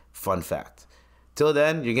you. Fun fact. Till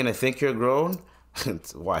then, you're gonna think you're grown.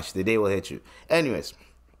 Watch, the day will hit you. Anyways.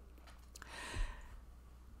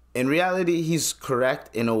 In reality, he's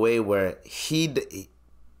correct in a way where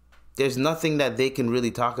there's nothing that they can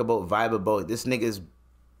really talk about, vibe about. This nigga's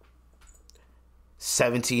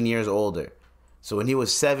 17 years older. So when he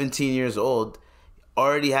was 17 years old,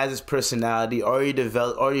 already has his personality, already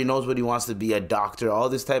developed, already knows what he wants to be, a doctor, all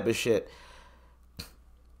this type of shit.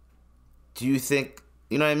 Do you think,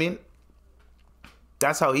 you know what I mean?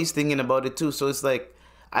 That's how he's thinking about it too. So it's like,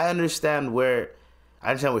 I understand where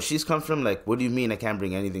she's come from. Like, what do you mean I can't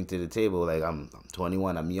bring anything to the table? Like, I'm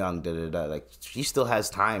 21, I'm young, da-da-da. Like, she still has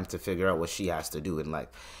time to figure out what she has to do in life.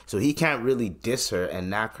 So he can't really diss her and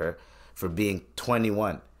knock her for being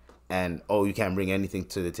 21. And, oh, you can't bring anything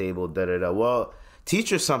to the table, da-da-da. Well, teach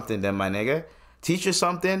her something then, my nigga. Teach her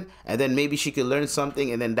something, and then maybe she could learn something,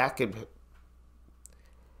 and then that could...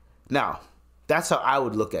 Now, that's how I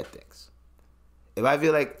would look at things. If I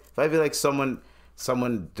feel like someone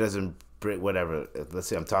doesn't... whatever, let's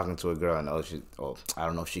say I'm talking to a girl and I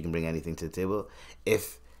don't know if she can bring anything to the table.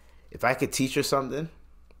 If I could teach her something,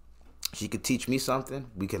 she could teach me something,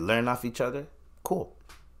 we could learn off each other, cool.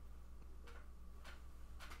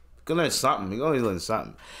 You can learn something. You can always learn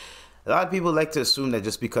something. A lot of people like to assume that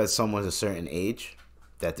just because someone's a certain age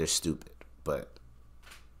that they're stupid, but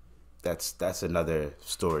that's another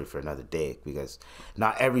story for another day, because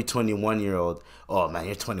not every 21-year-old, oh man,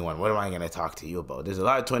 you're 21, what am I going to talk to you about? There's a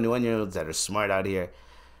lot of 21-year-olds that are smart out here,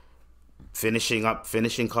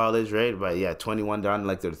 finishing college, right? But yeah, 21, they're on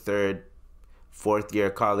like their third, fourth year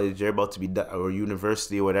of college, they're about to be done, or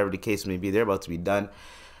university, or whatever the case may be, they're about to be done.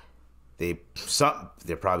 They're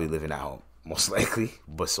probably living at home, most likely,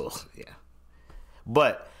 but so, yeah.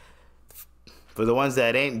 But for the ones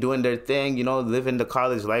that ain't doing their thing, you know, living the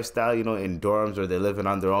college lifestyle, you know, in dorms, or they're living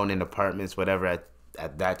on their own in apartments, whatever,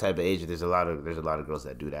 at that type of age, there's a lot of girls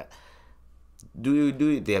that do that.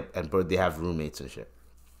 They have roommates and shit.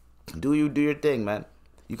 Do your thing, man.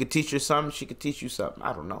 You could teach her something, she could teach you something.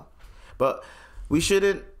 I don't know. But we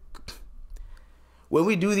shouldn't, when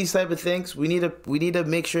we do these type of things, we need to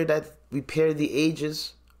make sure that we pair the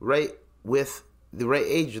ages right with the right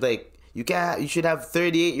age. Like, you should have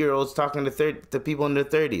 38-year-olds talking to people in their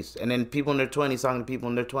 30s, and then people in their 20s talking to people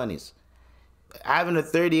in their 20s. Having a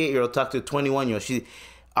 38-year-old talk to a 21-year-old, she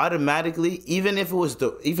automatically, even if it was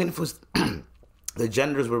the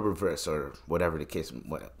genders were reversed or whatever the case,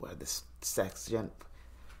 what this sex gender.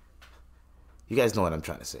 You guys know what I'm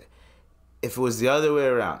trying to say. If it was the other way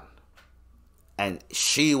around, and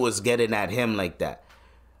she was getting at him like that,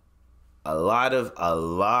 a lot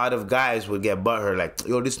of guys would get butthurt, like,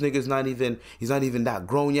 yo, this nigga's he's not even that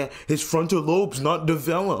grown yet. His frontal lobe's not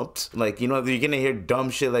developed. Like, you know, you're gonna hear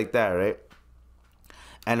dumb shit like that, right?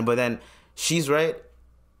 But then she's right,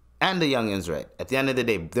 and the youngin's right. At the end of the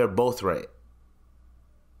day, they're both right.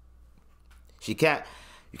 You can't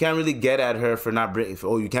really get at her for not bringing.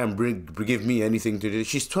 Oh, you can't give me anything to do.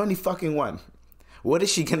 She's 21. What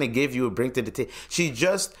is she gonna give you or bring to the table? She's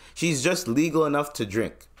just legal enough to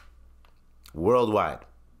drink. Worldwide,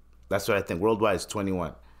 that's what I think. Worldwide is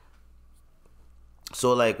 21.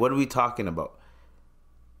 So, like, what are we talking about?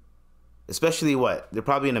 Especially what? They're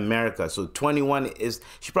probably in America. So 21 is,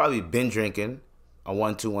 she probably been drinking a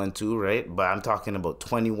 1-2-1-2, right? But I'm talking about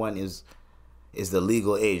 21 is the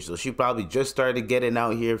legal age. So she probably just started getting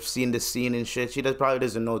out here, seeing the scene and shit. She probably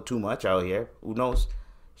doesn't know too much out here. Who knows?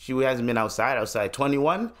 She hasn't been outside.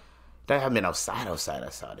 21? They haven't been outside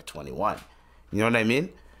of 21. You know what I mean?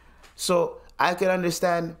 So I could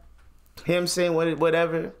understand him saying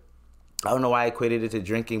whatever. I don't know why I equated it to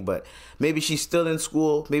drinking, but maybe she's still in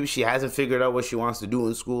school. Maybe she hasn't figured out what she wants to do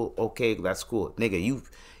in school. Okay, that's cool. Nigga,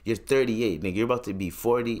 you're 38. Nigga, you're about to be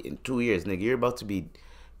 40 in 2 years. Nigga, you're about to be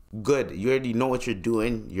good. You already know what you're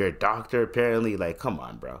doing. You're a doctor, apparently. Like, come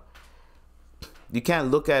on, bro. You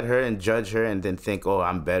can't look at her and judge her and then think, oh,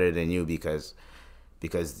 I'm better than you because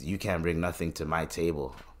you can't bring nothing to my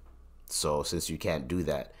table. So since you can't do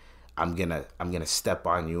that, I'm gonna step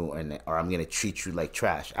on you or I'm gonna treat you like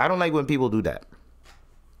trash. I don't like when people do that.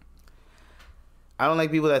 I don't like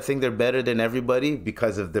people that think they're better than everybody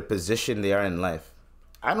because of the position they are in life.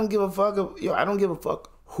 I don't give a fuck. I don't give a fuck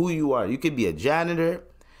who you are. You could be a janitor,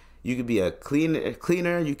 you could be a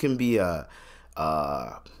cleaner, you can be a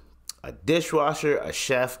dishwasher, a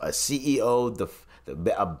chef, a CEO,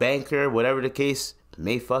 a banker, whatever the case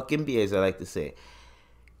may fucking be, as I like to say.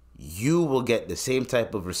 You will get the same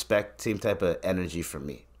type of respect, same type of energy from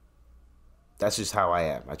me. That's just how I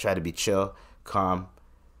am. I try to be chill, calm,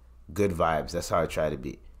 good vibes. That's how I try to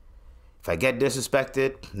be. If I get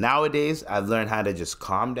disrespected, nowadays, I've learned how to just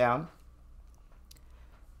calm down,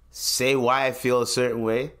 say why I feel a certain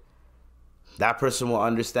way. That person will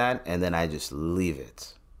understand, and then I just leave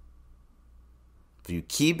it. If you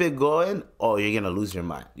keep it going, oh, you're going to lose your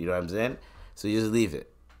mind. You know what I'm saying? So you just leave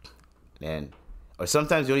it. Or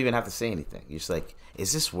sometimes you don't even have to say anything. You're just like,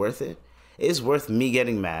 is this worth it? It's worth me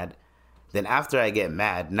getting mad. Then after I get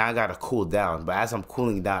mad, now I got to cool down. But as I'm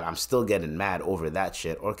cooling down, I'm still getting mad over that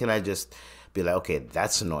shit. Or can I just be like, okay,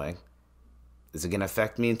 that's annoying. Is it going to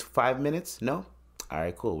affect me in 5 minutes? No? All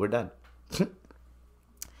right, cool. We're done.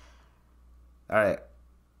 All right.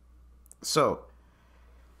 So,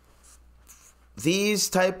 these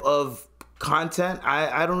type of content,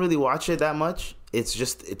 I don't really watch it that much. It's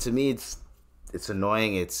just, to me, it's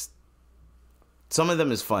annoying. Some of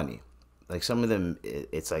them is funny. Like, some of them,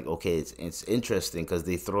 it's like, okay, it's interesting because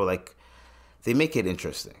they make it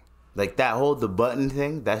interesting. Like, the button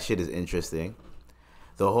thing, that shit is interesting.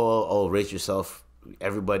 The whole, rate yourself,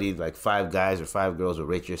 everybody, like 5 guys or 5 girls will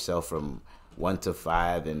rate yourself from 1 to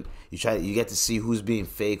 5, and you get to see who's being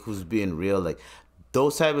fake, who's being real. Like,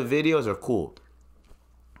 those type of videos are cool.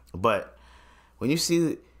 But when you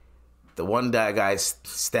see the one guy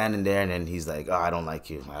standing there and then he's like, oh, I don't like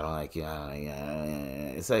you.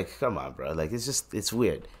 It's like, come on, bro. Like, it's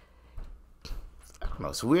weird. I don't know.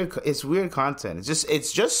 It's weird content.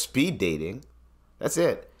 It's just speed dating. That's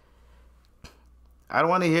it. I don't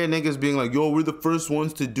want to hear niggas being like, yo, we're the first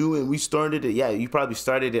ones to do it. We started it. Yeah, you probably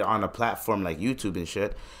started it on a platform like YouTube and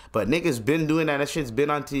shit. But niggas been doing that. That shit's been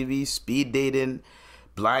on TV. Speed dating,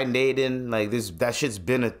 blind dating. Like, that shit's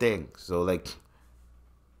been a thing. So, like,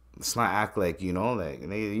 let's not act like, you know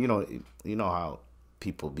how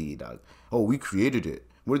people be, dog. Oh, we created it.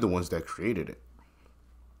 We're the ones that created it.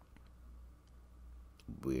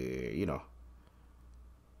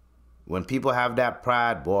 When people have that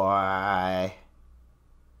pride, boy.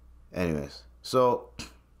 Anyways, so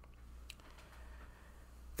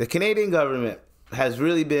the Canadian government has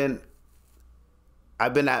really been,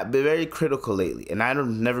 I've been very critical lately, and I've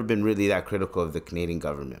never been really that critical of the Canadian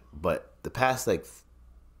government. But the past like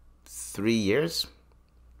 3 years,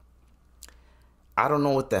 I don't know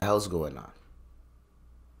what the hell's going on.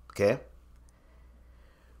 Okay?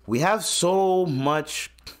 We have so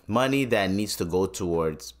much money that needs to go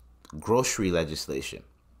towards grocery legislation,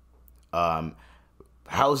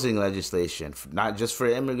 housing legislation, not just for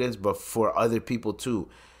immigrants, but for other people too.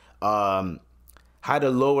 How to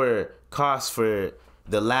lower costs for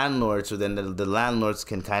the landlords, so then the landlords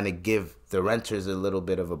can kind of give the renters a little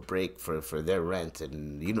bit of a break for their rent,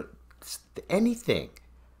 and you know, anything.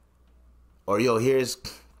 Or yo, here's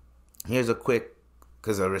a quick,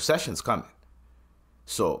 because a recession's coming.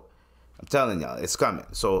 So I'm telling y'all, it's coming.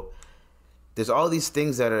 So there's all these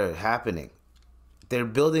things that are happening. They're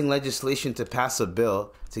building legislation to pass a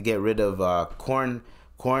bill to get rid of corn.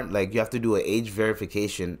 Like you have to do an age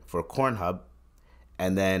verification for Corn Hub,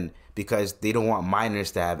 and then because they don't want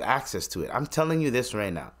minors to have access to it. I'm telling you this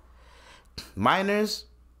right now. Minors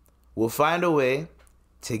will find a way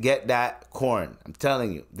to get that corn. I'm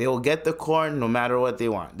telling you. They will get the corn no matter what they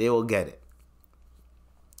want. They will get it.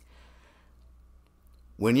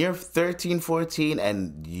 When you're 13, 14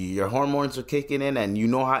 and your hormones are kicking in and you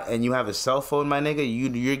know how, and you have a cell phone, my nigga,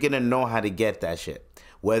 you're going to know how to get that shit.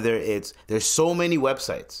 Whether it's, there's so many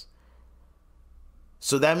websites.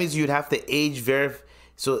 So that means you'd have to age verify.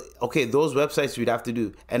 So, okay, those websites you'd have to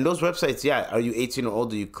do. And those websites, yeah, are you 18 or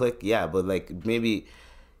older? You click, yeah, but like maybe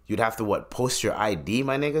you'd have to, post your ID,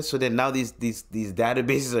 my nigga? So then now these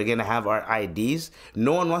databases are going to have our IDs.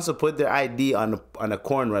 No one wants to put their ID on a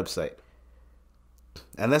corn website.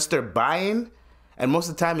 Unless they're buying. And most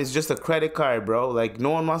of the time it's just a credit card, bro. Like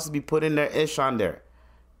no one wants to be putting their ish on there.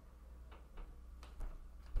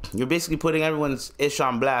 You're basically putting everyone's ish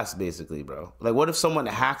on blast, basically, bro. Like, what if someone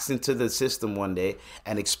hacks into the system one day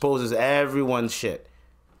and exposes everyone's shit?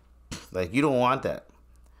 Like, you don't want that.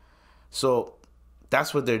 So,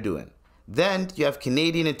 that's what they're doing. Then, you have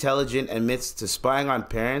Canadian intelligence admits to spying on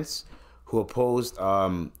parents who opposed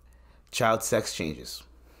child sex changes.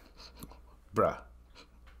 Bruh.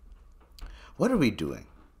 What are we doing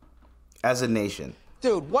as a nation?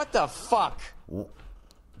 Dude, what the fuck?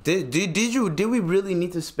 Did we really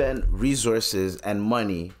need to spend resources and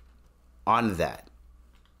money on that?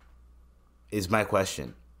 Is my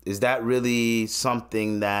question. Is that really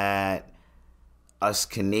something that us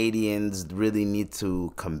Canadians really need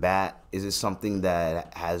to combat? Is it something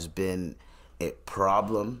that has been a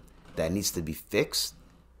problem that needs to be fixed?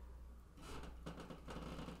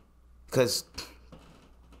 Because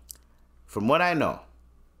from what I know,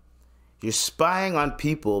 you're spying on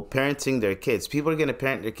people parenting their kids. People are going to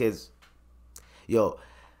parent their kids. Yo,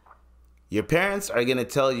 your parents are going to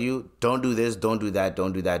tell you, don't do this, don't do that,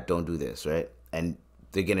 don't do that, don't do this, right? And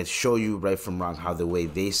they're going to show you right from wrong, how the way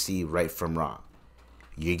they see right from wrong.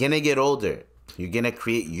 You're going to get older. You're going to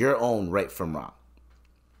create your own right from wrong.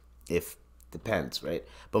 Depends, right?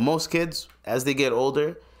 But most kids, as they get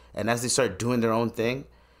older and as they start doing their own thing,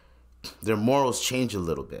 their morals change a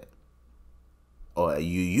little bit. Or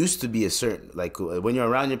you used to be a certain, like when you're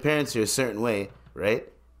around your parents, you're a certain way, right?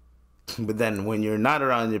 But then when you're not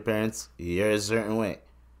around your parents, you're a certain way.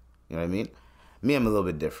 You know what I mean? Me, I'm a little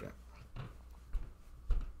bit different.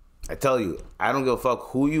 I tell you, I don't give a fuck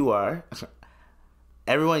who you are.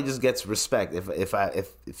 Everyone just gets respect. If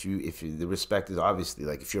the respect is obviously,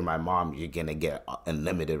 like, if you're my mom, you're gonna get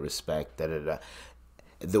unlimited respect. Da da da.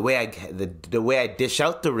 The way I dish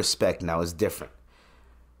out the respect now is different.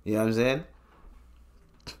 You know what I'm saying?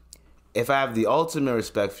 If I have the ultimate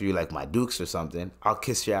respect for you, like my dukes or something, I'll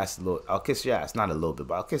kiss your ass a little. I'll kiss your ass, not a little bit,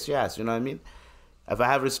 but I'll kiss your ass. You know what I mean? If I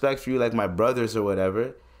have respect for you, like my brothers or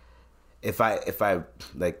whatever, if I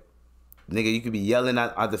like, nigga, you could be yelling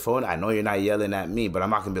at the phone. I know you're not yelling at me, but I'm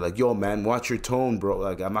not gonna be like, yo, man, watch your tone, bro.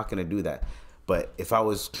 Like, I'm not gonna do that. But if I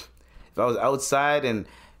was outside and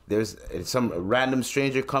there's some random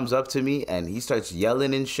stranger comes up to me and he starts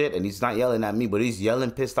yelling and shit, and he's not yelling at me, but he's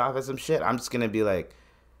yelling pissed off at some shit, I'm just gonna be like,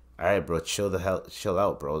 all right, bro, chill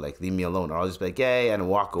out, bro. Like, leave me alone. Or I'll just be like, yeah, and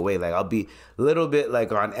walk away. Like, I'll be a little bit,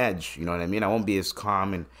 like, on edge. You know what I mean? I won't be as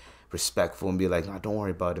calm and respectful and be like, no, don't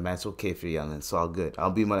worry about it, man. It's okay if you're yelling. It's all good.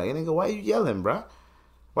 I'll be like, hey, nigga, why are you yelling, bro?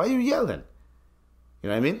 Why are you yelling? You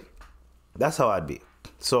know what I mean? That's how I'd be.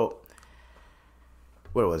 So,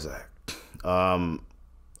 where was I?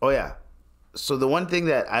 Oh, yeah. So, the one thing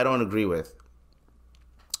that I don't agree with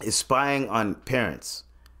is spying on parents.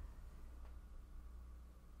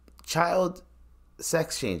 Child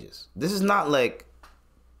sex changes. This is not like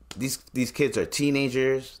these kids are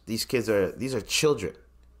teenagers. These are children.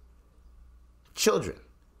 Children.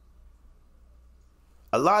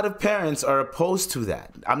 a lot of parents are opposed to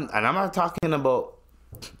that. I'm not talking about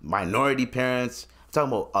minority parents. I'm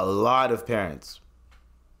talking about a lot of parents.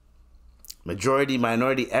 Majority,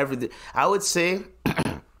 minority, everything. I would say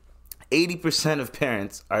 80% of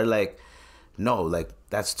parents are like, no, like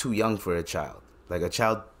that's too young for a child. Like a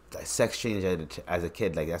child sex change as a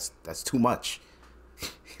kid, like that's too much.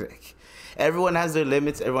 Like, everyone has their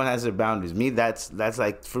limits, everyone has their boundaries. Me, that's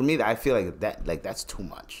like, for me, I feel like that's too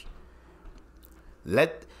much.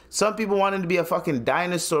 Some people wanted to be a fucking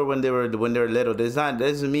dinosaur when they were little. That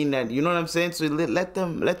doesn't mean that, you know what I'm saying? So let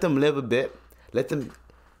them live a bit. Let them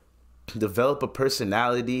develop a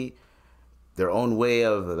personality, their own way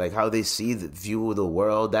of like how they see the view of the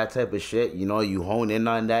world, that type of shit. You know, you hone in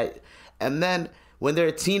on that. And then when they're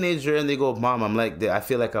a teenager and they go, Mom, I'm like this, I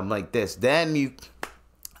feel like I'm like this. Then you,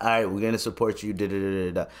 all right, we're going to support you. Da, da, da,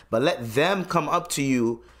 da, da. But let them come up to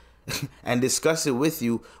you and discuss it with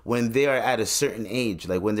you when they are at a certain age,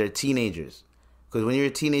 like when they're teenagers. Because when you're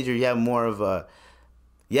a teenager, you have more of a,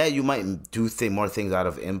 yeah, you might do more things out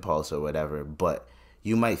of impulse or whatever, but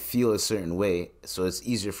you might feel a certain way, so it's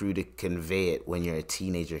easier for you to convey it when you're a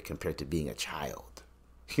teenager compared to being a child.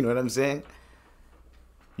 You know what I'm saying?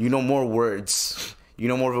 You know more words, you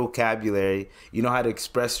know more vocabulary, you know how to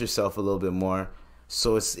express yourself a little bit more,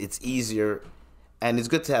 so it's easier. And it's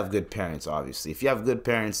good to have good parents, obviously. If you have good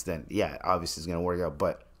parents, then yeah, obviously it's going to work out.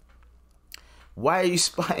 But why are you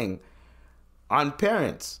spying on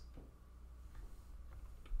parents?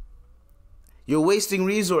 You're wasting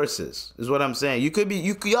resources, is what I'm saying.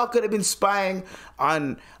 Y'all could have been spying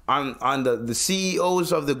on the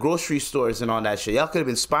CEOs of the grocery stores and all that shit. Y'all could have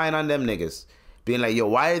been spying on them niggas. Being like, yo,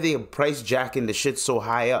 why are they price jacking the shit so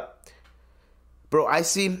high up? Bro, I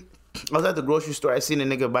was at the grocery store. I seen a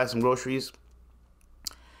nigga buy some groceries.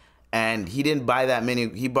 And he didn't buy that many.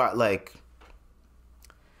 He bought like,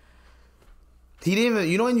 he didn't even,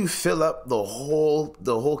 you know when you fill up the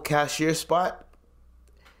whole cashier spot?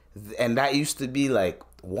 And that used to be like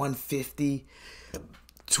 $150,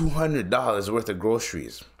 $200 worth of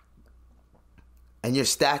groceries. And you're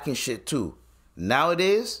stacking shit too.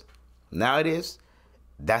 Nowadays,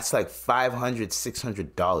 that's like $500,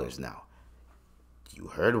 $600 now. You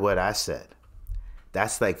heard what I said.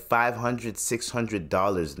 That's like $500,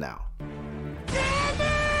 $600 now.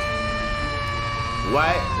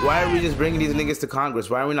 Why are we just bringing these niggas to Congress?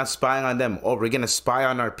 Why are we not spying on them? Oh, we're going to spy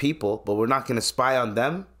on our people, but we're not going to spy on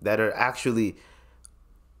them that are actually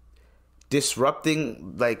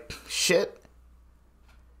disrupting, like, shit.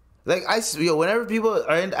 Like, whenever people are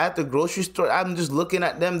at the grocery store, I'm just looking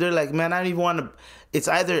at them. They're like, man, I don't even want to. It's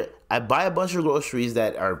either I buy a bunch of groceries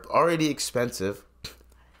that are already expensive.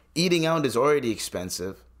 Eating out is already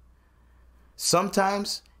expensive.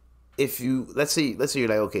 Sometimes, if you let's say you're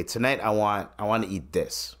like, okay, tonight I want to eat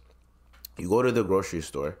this. You go to the grocery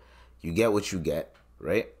store, you get what you get,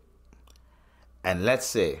 right? And let's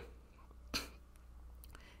say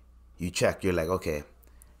you check, you're like, okay,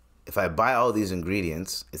 if I buy all these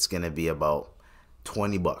ingredients, it's gonna be about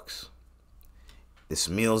 $20. This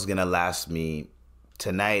meal's gonna last me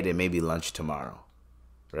tonight and maybe lunch tomorrow,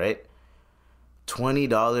 right?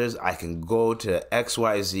 $20, I can go to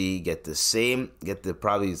XYZ, get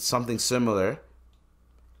probably something similar,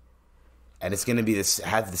 and it's gonna be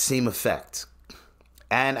have the same effect,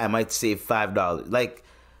 and I might save $5. Like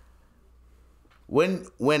when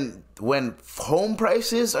home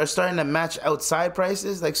prices are starting to match outside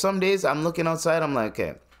prices, like some days I'm looking outside, I'm like,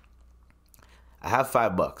 okay, I have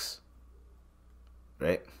 $5,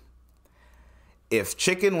 right? If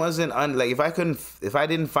chicken wasn't if I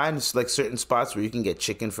didn't find like certain spots where you can get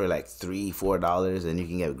chicken for like $3, $4 and you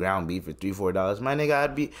can get ground beef for $3, $4, my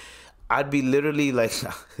nigga, I'd be literally like,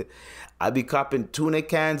 I'd be copping tuna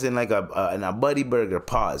cans and like a buddy burger.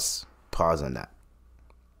 Pause on that.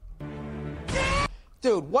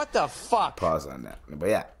 Dude, what the fuck? Pause on that. But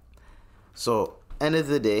yeah. So end of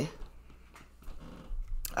the day,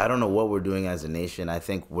 I don't know what we're doing as a nation. I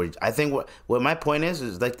think what my point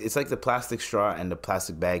is like, it's like the plastic straw and the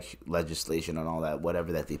plastic bag legislation and all that,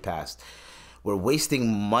 whatever that they passed. We're wasting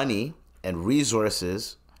money and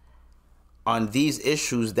resources on these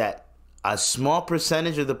issues that a small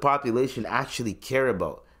percentage of the population actually care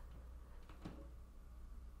about.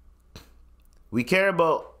 We care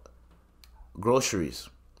about groceries.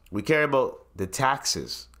 We care about the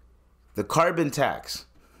taxes, the carbon tax.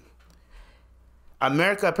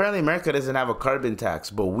 Apparently America doesn't have a carbon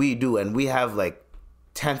tax, but we do, and we have like a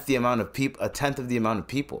tenth of the amount of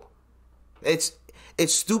people. It's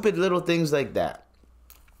stupid little things like that.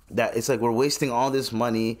 That it's like we're wasting all this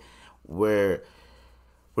money, we're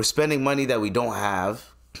spending money that we don't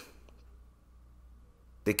have.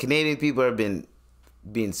 The Canadian people have been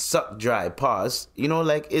being sucked dry, pause. You know,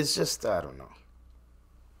 like, it's just, I don't know.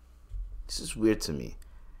 It's just weird to me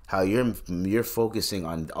how you're focusing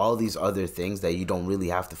on all these other things that you don't really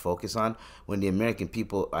have to focus on when the American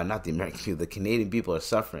people, not the American people, the Canadian people are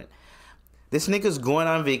suffering. This nigga's going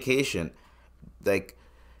on vacation. Like,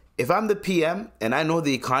 if I'm the PM and I know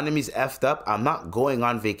the economy's effed up, I'm not going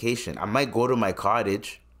on vacation. I might go to my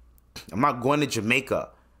cottage. I'm not going to Jamaica.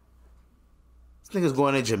 This nigga's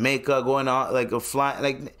going to Jamaica, going on like a fly.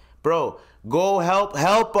 Like, bro, go help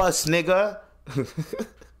us, nigga.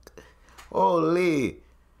 Holy.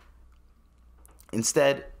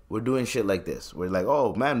 Instead, we're doing shit like this. We're like,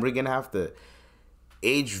 oh man, we're gonna have to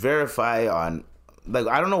age verify on. Like,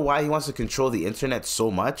 I don't know why he wants to control the internet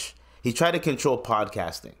so much. He tried to control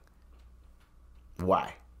podcasting.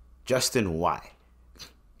 Why? Justin, why?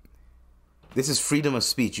 This is freedom of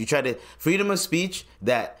speech. You try to freedom of speech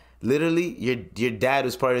that literally your dad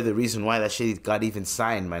was part of the reason why that shit got even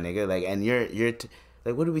signed, my nigga. Like, and you're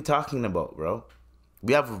like, what are we talking about, bro?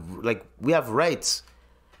 We have rights,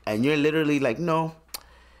 and you're literally like, no,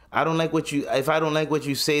 I don't like what you. If I don't like what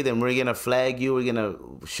you say, then we're gonna flag you. We're gonna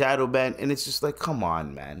shadow ban, and it's just like, come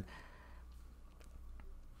on, man.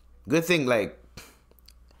 Good thing, like,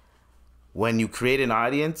 when you create an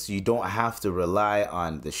audience, you don't have to rely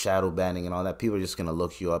on the shadow banning and all that. People are just gonna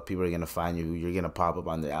look you up. People are gonna find you. You're gonna pop up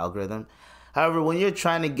on their algorithm. However, when you're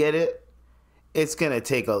trying to get it, it's gonna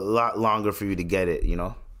take a lot longer for you to get it, you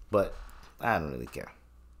know. But I don't really care.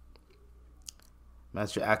 Man,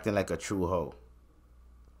 you're acting like a true hoe.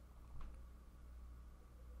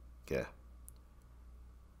 Yeah.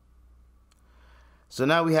 So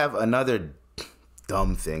now we have another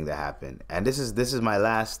dumb thing that happened, and this is my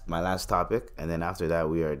last topic, and then after that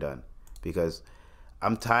we are done, because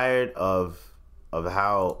I'm tired of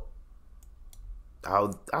how I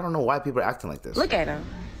don't know why people are acting like this. Look at him.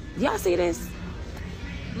 Y'all see this?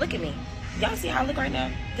 Look at me. Y'all see how I look right now?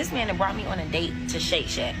 This man that brought me on a date to Shake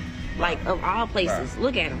Shack, like, of all places.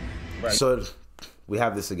 Look at him. So we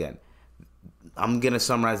have this again. I'm gonna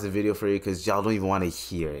summarize the video for you because y'all don't even want to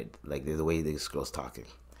hear it, like the way this girl's talking.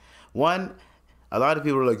 One, a lot of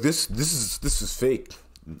people are like, this is fake.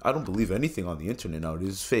 I don't believe anything on the internet now. This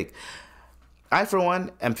is fake. I, for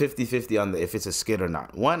one, am 50-50 on if it's a skit or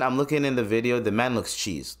not. One, I'm looking in the video, the man looks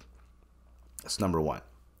cheesed. That's number one.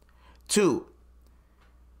 Two,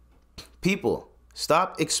 people,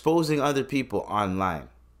 stop exposing other people online.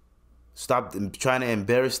 Stop trying to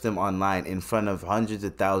embarrass them online in front of hundreds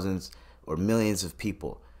of thousands or millions of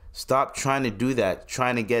people. Stop trying to do that,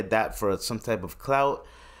 trying to get that for some type of clout,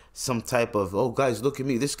 some type of, oh, guys, look at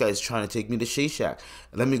me. This guy's trying to take me to Shake Shack.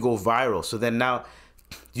 Let me go viral. So then now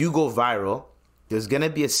you go viral. There's going to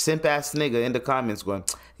be a simp-ass nigga in the comments going,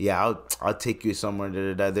 yeah, I'll take you somewhere.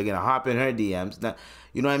 They're going to hop in her DMs. Now,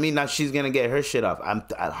 you know what I mean? Now she's going to get her shit off. I'm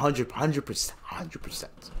at 100%.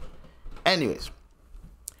 Anyways,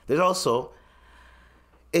 there's also,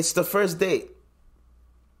 it's the first date.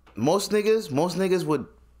 Most niggas would,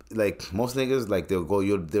 like,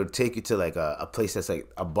 they'll take you to like a place that's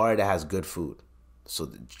like a bar that has good food. So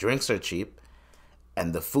the drinks are cheap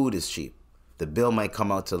and the food is cheap. The bill might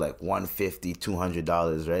come out to like $150,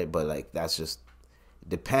 $200, right? But like, that's just,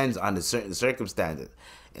 depends on the certain circumstances.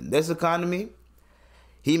 In this economy,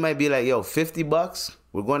 he might be like, yo, $50,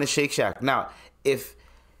 we're going to Shake Shack. Now, if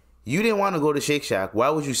you didn't want to go to Shake Shack, why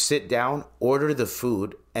would you sit down, order the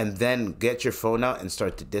food, and then get your phone out and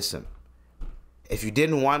start to diss him? If you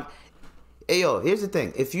didn't want... Hey, yo, here's the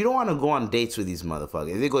thing. If you don't want to go on dates with these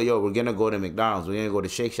motherfuckers, they go, yo, we're going to go to McDonald's, we're going to go to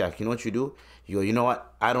Shake Shack, you know what you do? You go, you know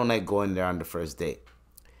what? I don't like going there on the first date.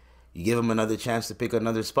 You give them another chance to pick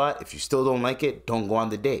another spot. If you still don't like it, don't go on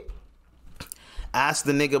the date. Ask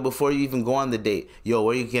the nigga before you even go on the date, yo,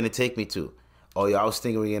 where you going to take me to? Oh, yeah, I was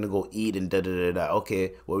thinking we're going to go eat and da-da-da-da.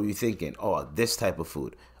 Okay, what were you thinking? Oh, this type of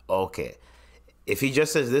food. Okay. If he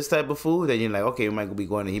just says this type of food, then you're like, okay, we might be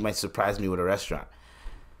going, he might surprise me with a restaurant.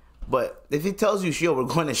 But if he tells you, yo, we're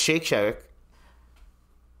going to Shake Shack,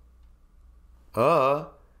 buy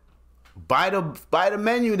the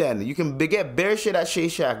menu then. You can get bare shit at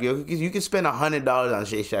Shake Shack. Yo. You can spend $100 on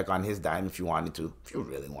Shake Shack on his dime if you wanted to. If you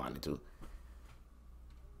really wanted to.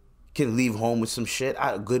 Can leave home with some shit,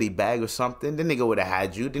 a goodie bag or something. The nigga would have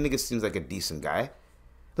had you. The nigga seems like a decent guy.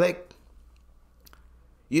 Like,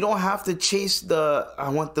 you don't have to chase I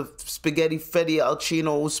want the spaghetti fetty al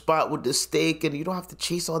chino spot with the steak, and you don't have to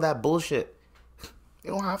chase all that bullshit.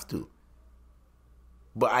 You don't have to.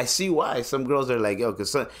 But I see why some girls are like,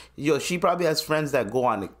 yo, she probably has friends that go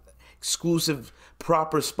on exclusive,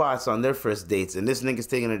 proper spots on their first dates, and this nigga's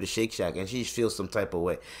taking her to Shake Shack, and she feels some type of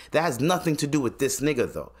way. That has nothing to do with this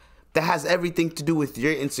nigga, though. That has everything to do with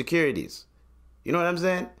your insecurities. You know what I'm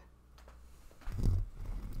saying?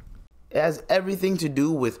 It has everything to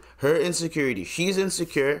do with her insecurity. She's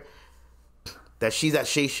insecure that she's at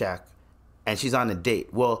Shake Shack and she's on a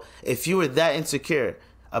date. Well, if you were that insecure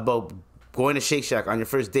about going to Shake Shack on your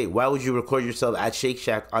first date, why would you record yourself at Shake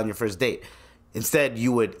Shack on your first date? Instead,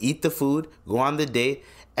 you would eat the food, go on the date,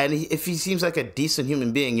 and if he seems like a decent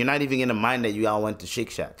human being, you're not even going to mind that you all went to Shake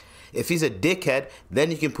Shack. If he's a dickhead,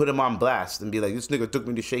 then you can put him on blast and be like, this nigga took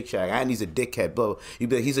me to Shake Shack, and he's a dickhead, blah, blah. You'd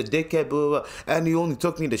be like, he's a dickhead, blah, blah, blah, and he only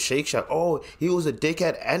took me to Shake Shack. Oh, he was a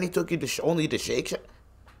dickhead, and he took you to only to Shake Shack?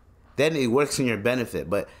 Then it works in your benefit.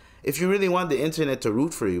 But if you really want the internet to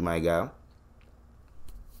root for you, my guy,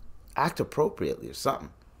 act appropriately or something.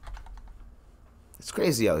 It's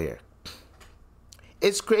crazy out here.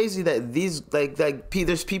 It's crazy that these,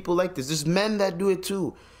 there's people like this. There's men that do it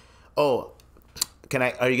too. Oh,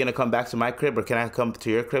 are you going to come back to my crib or can I come to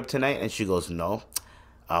your crib tonight? And she goes, no,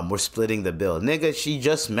 we're splitting the bill. Nigga, she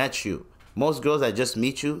just met you. Most girls that just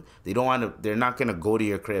meet you, they're not going to go to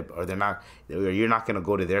your crib or you're not going to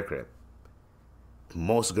go to their crib.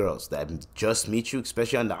 Most girls that just meet you,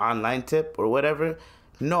 especially on the online tip or whatever,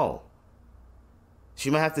 no. She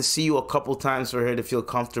might have to see you a couple times for her to feel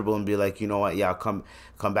comfortable and be like, you know what, yeah, I'll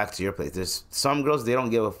come back to your place. There's some girls, they don't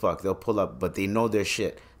give a fuck. They'll pull up, but they know their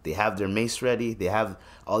shit. They have their mace ready. They have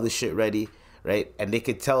all this shit ready, right? And they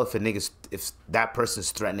could tell if that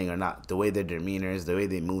person's threatening or not. The way their demeanor is, the way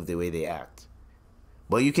they move, the way they act.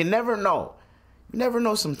 But you can never know. You never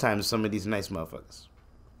know sometimes some of these nice motherfuckers.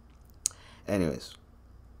 Anyways.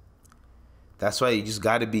 That's why you just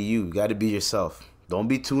got to be you. You got to be yourself. Don't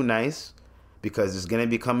be too nice. Because there's going to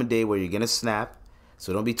become a day where you're going to snap.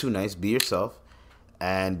 So don't be too nice. Be yourself.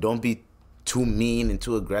 And don't be too mean and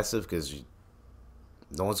too aggressive because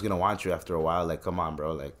no one's going to want you after a while. Like, come on,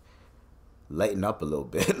 bro. Like, lighten up a little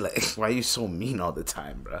bit. Like, why are you so mean all the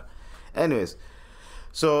time, bro? Anyways,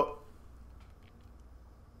 so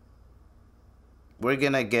we're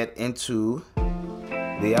going to get into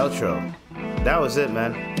the outro. That was it,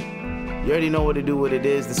 man. You already know what to do, what it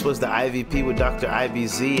is. This was the IVP with Dr.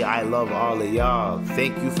 IBZ. I love all of y'all.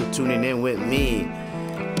 Thank you for tuning in with me.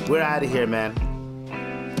 We're out of here, man.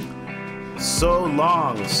 So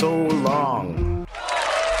long, so long.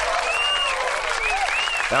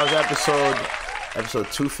 That was episode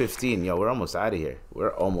 215. Yo, we're almost out of here.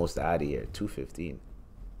 215.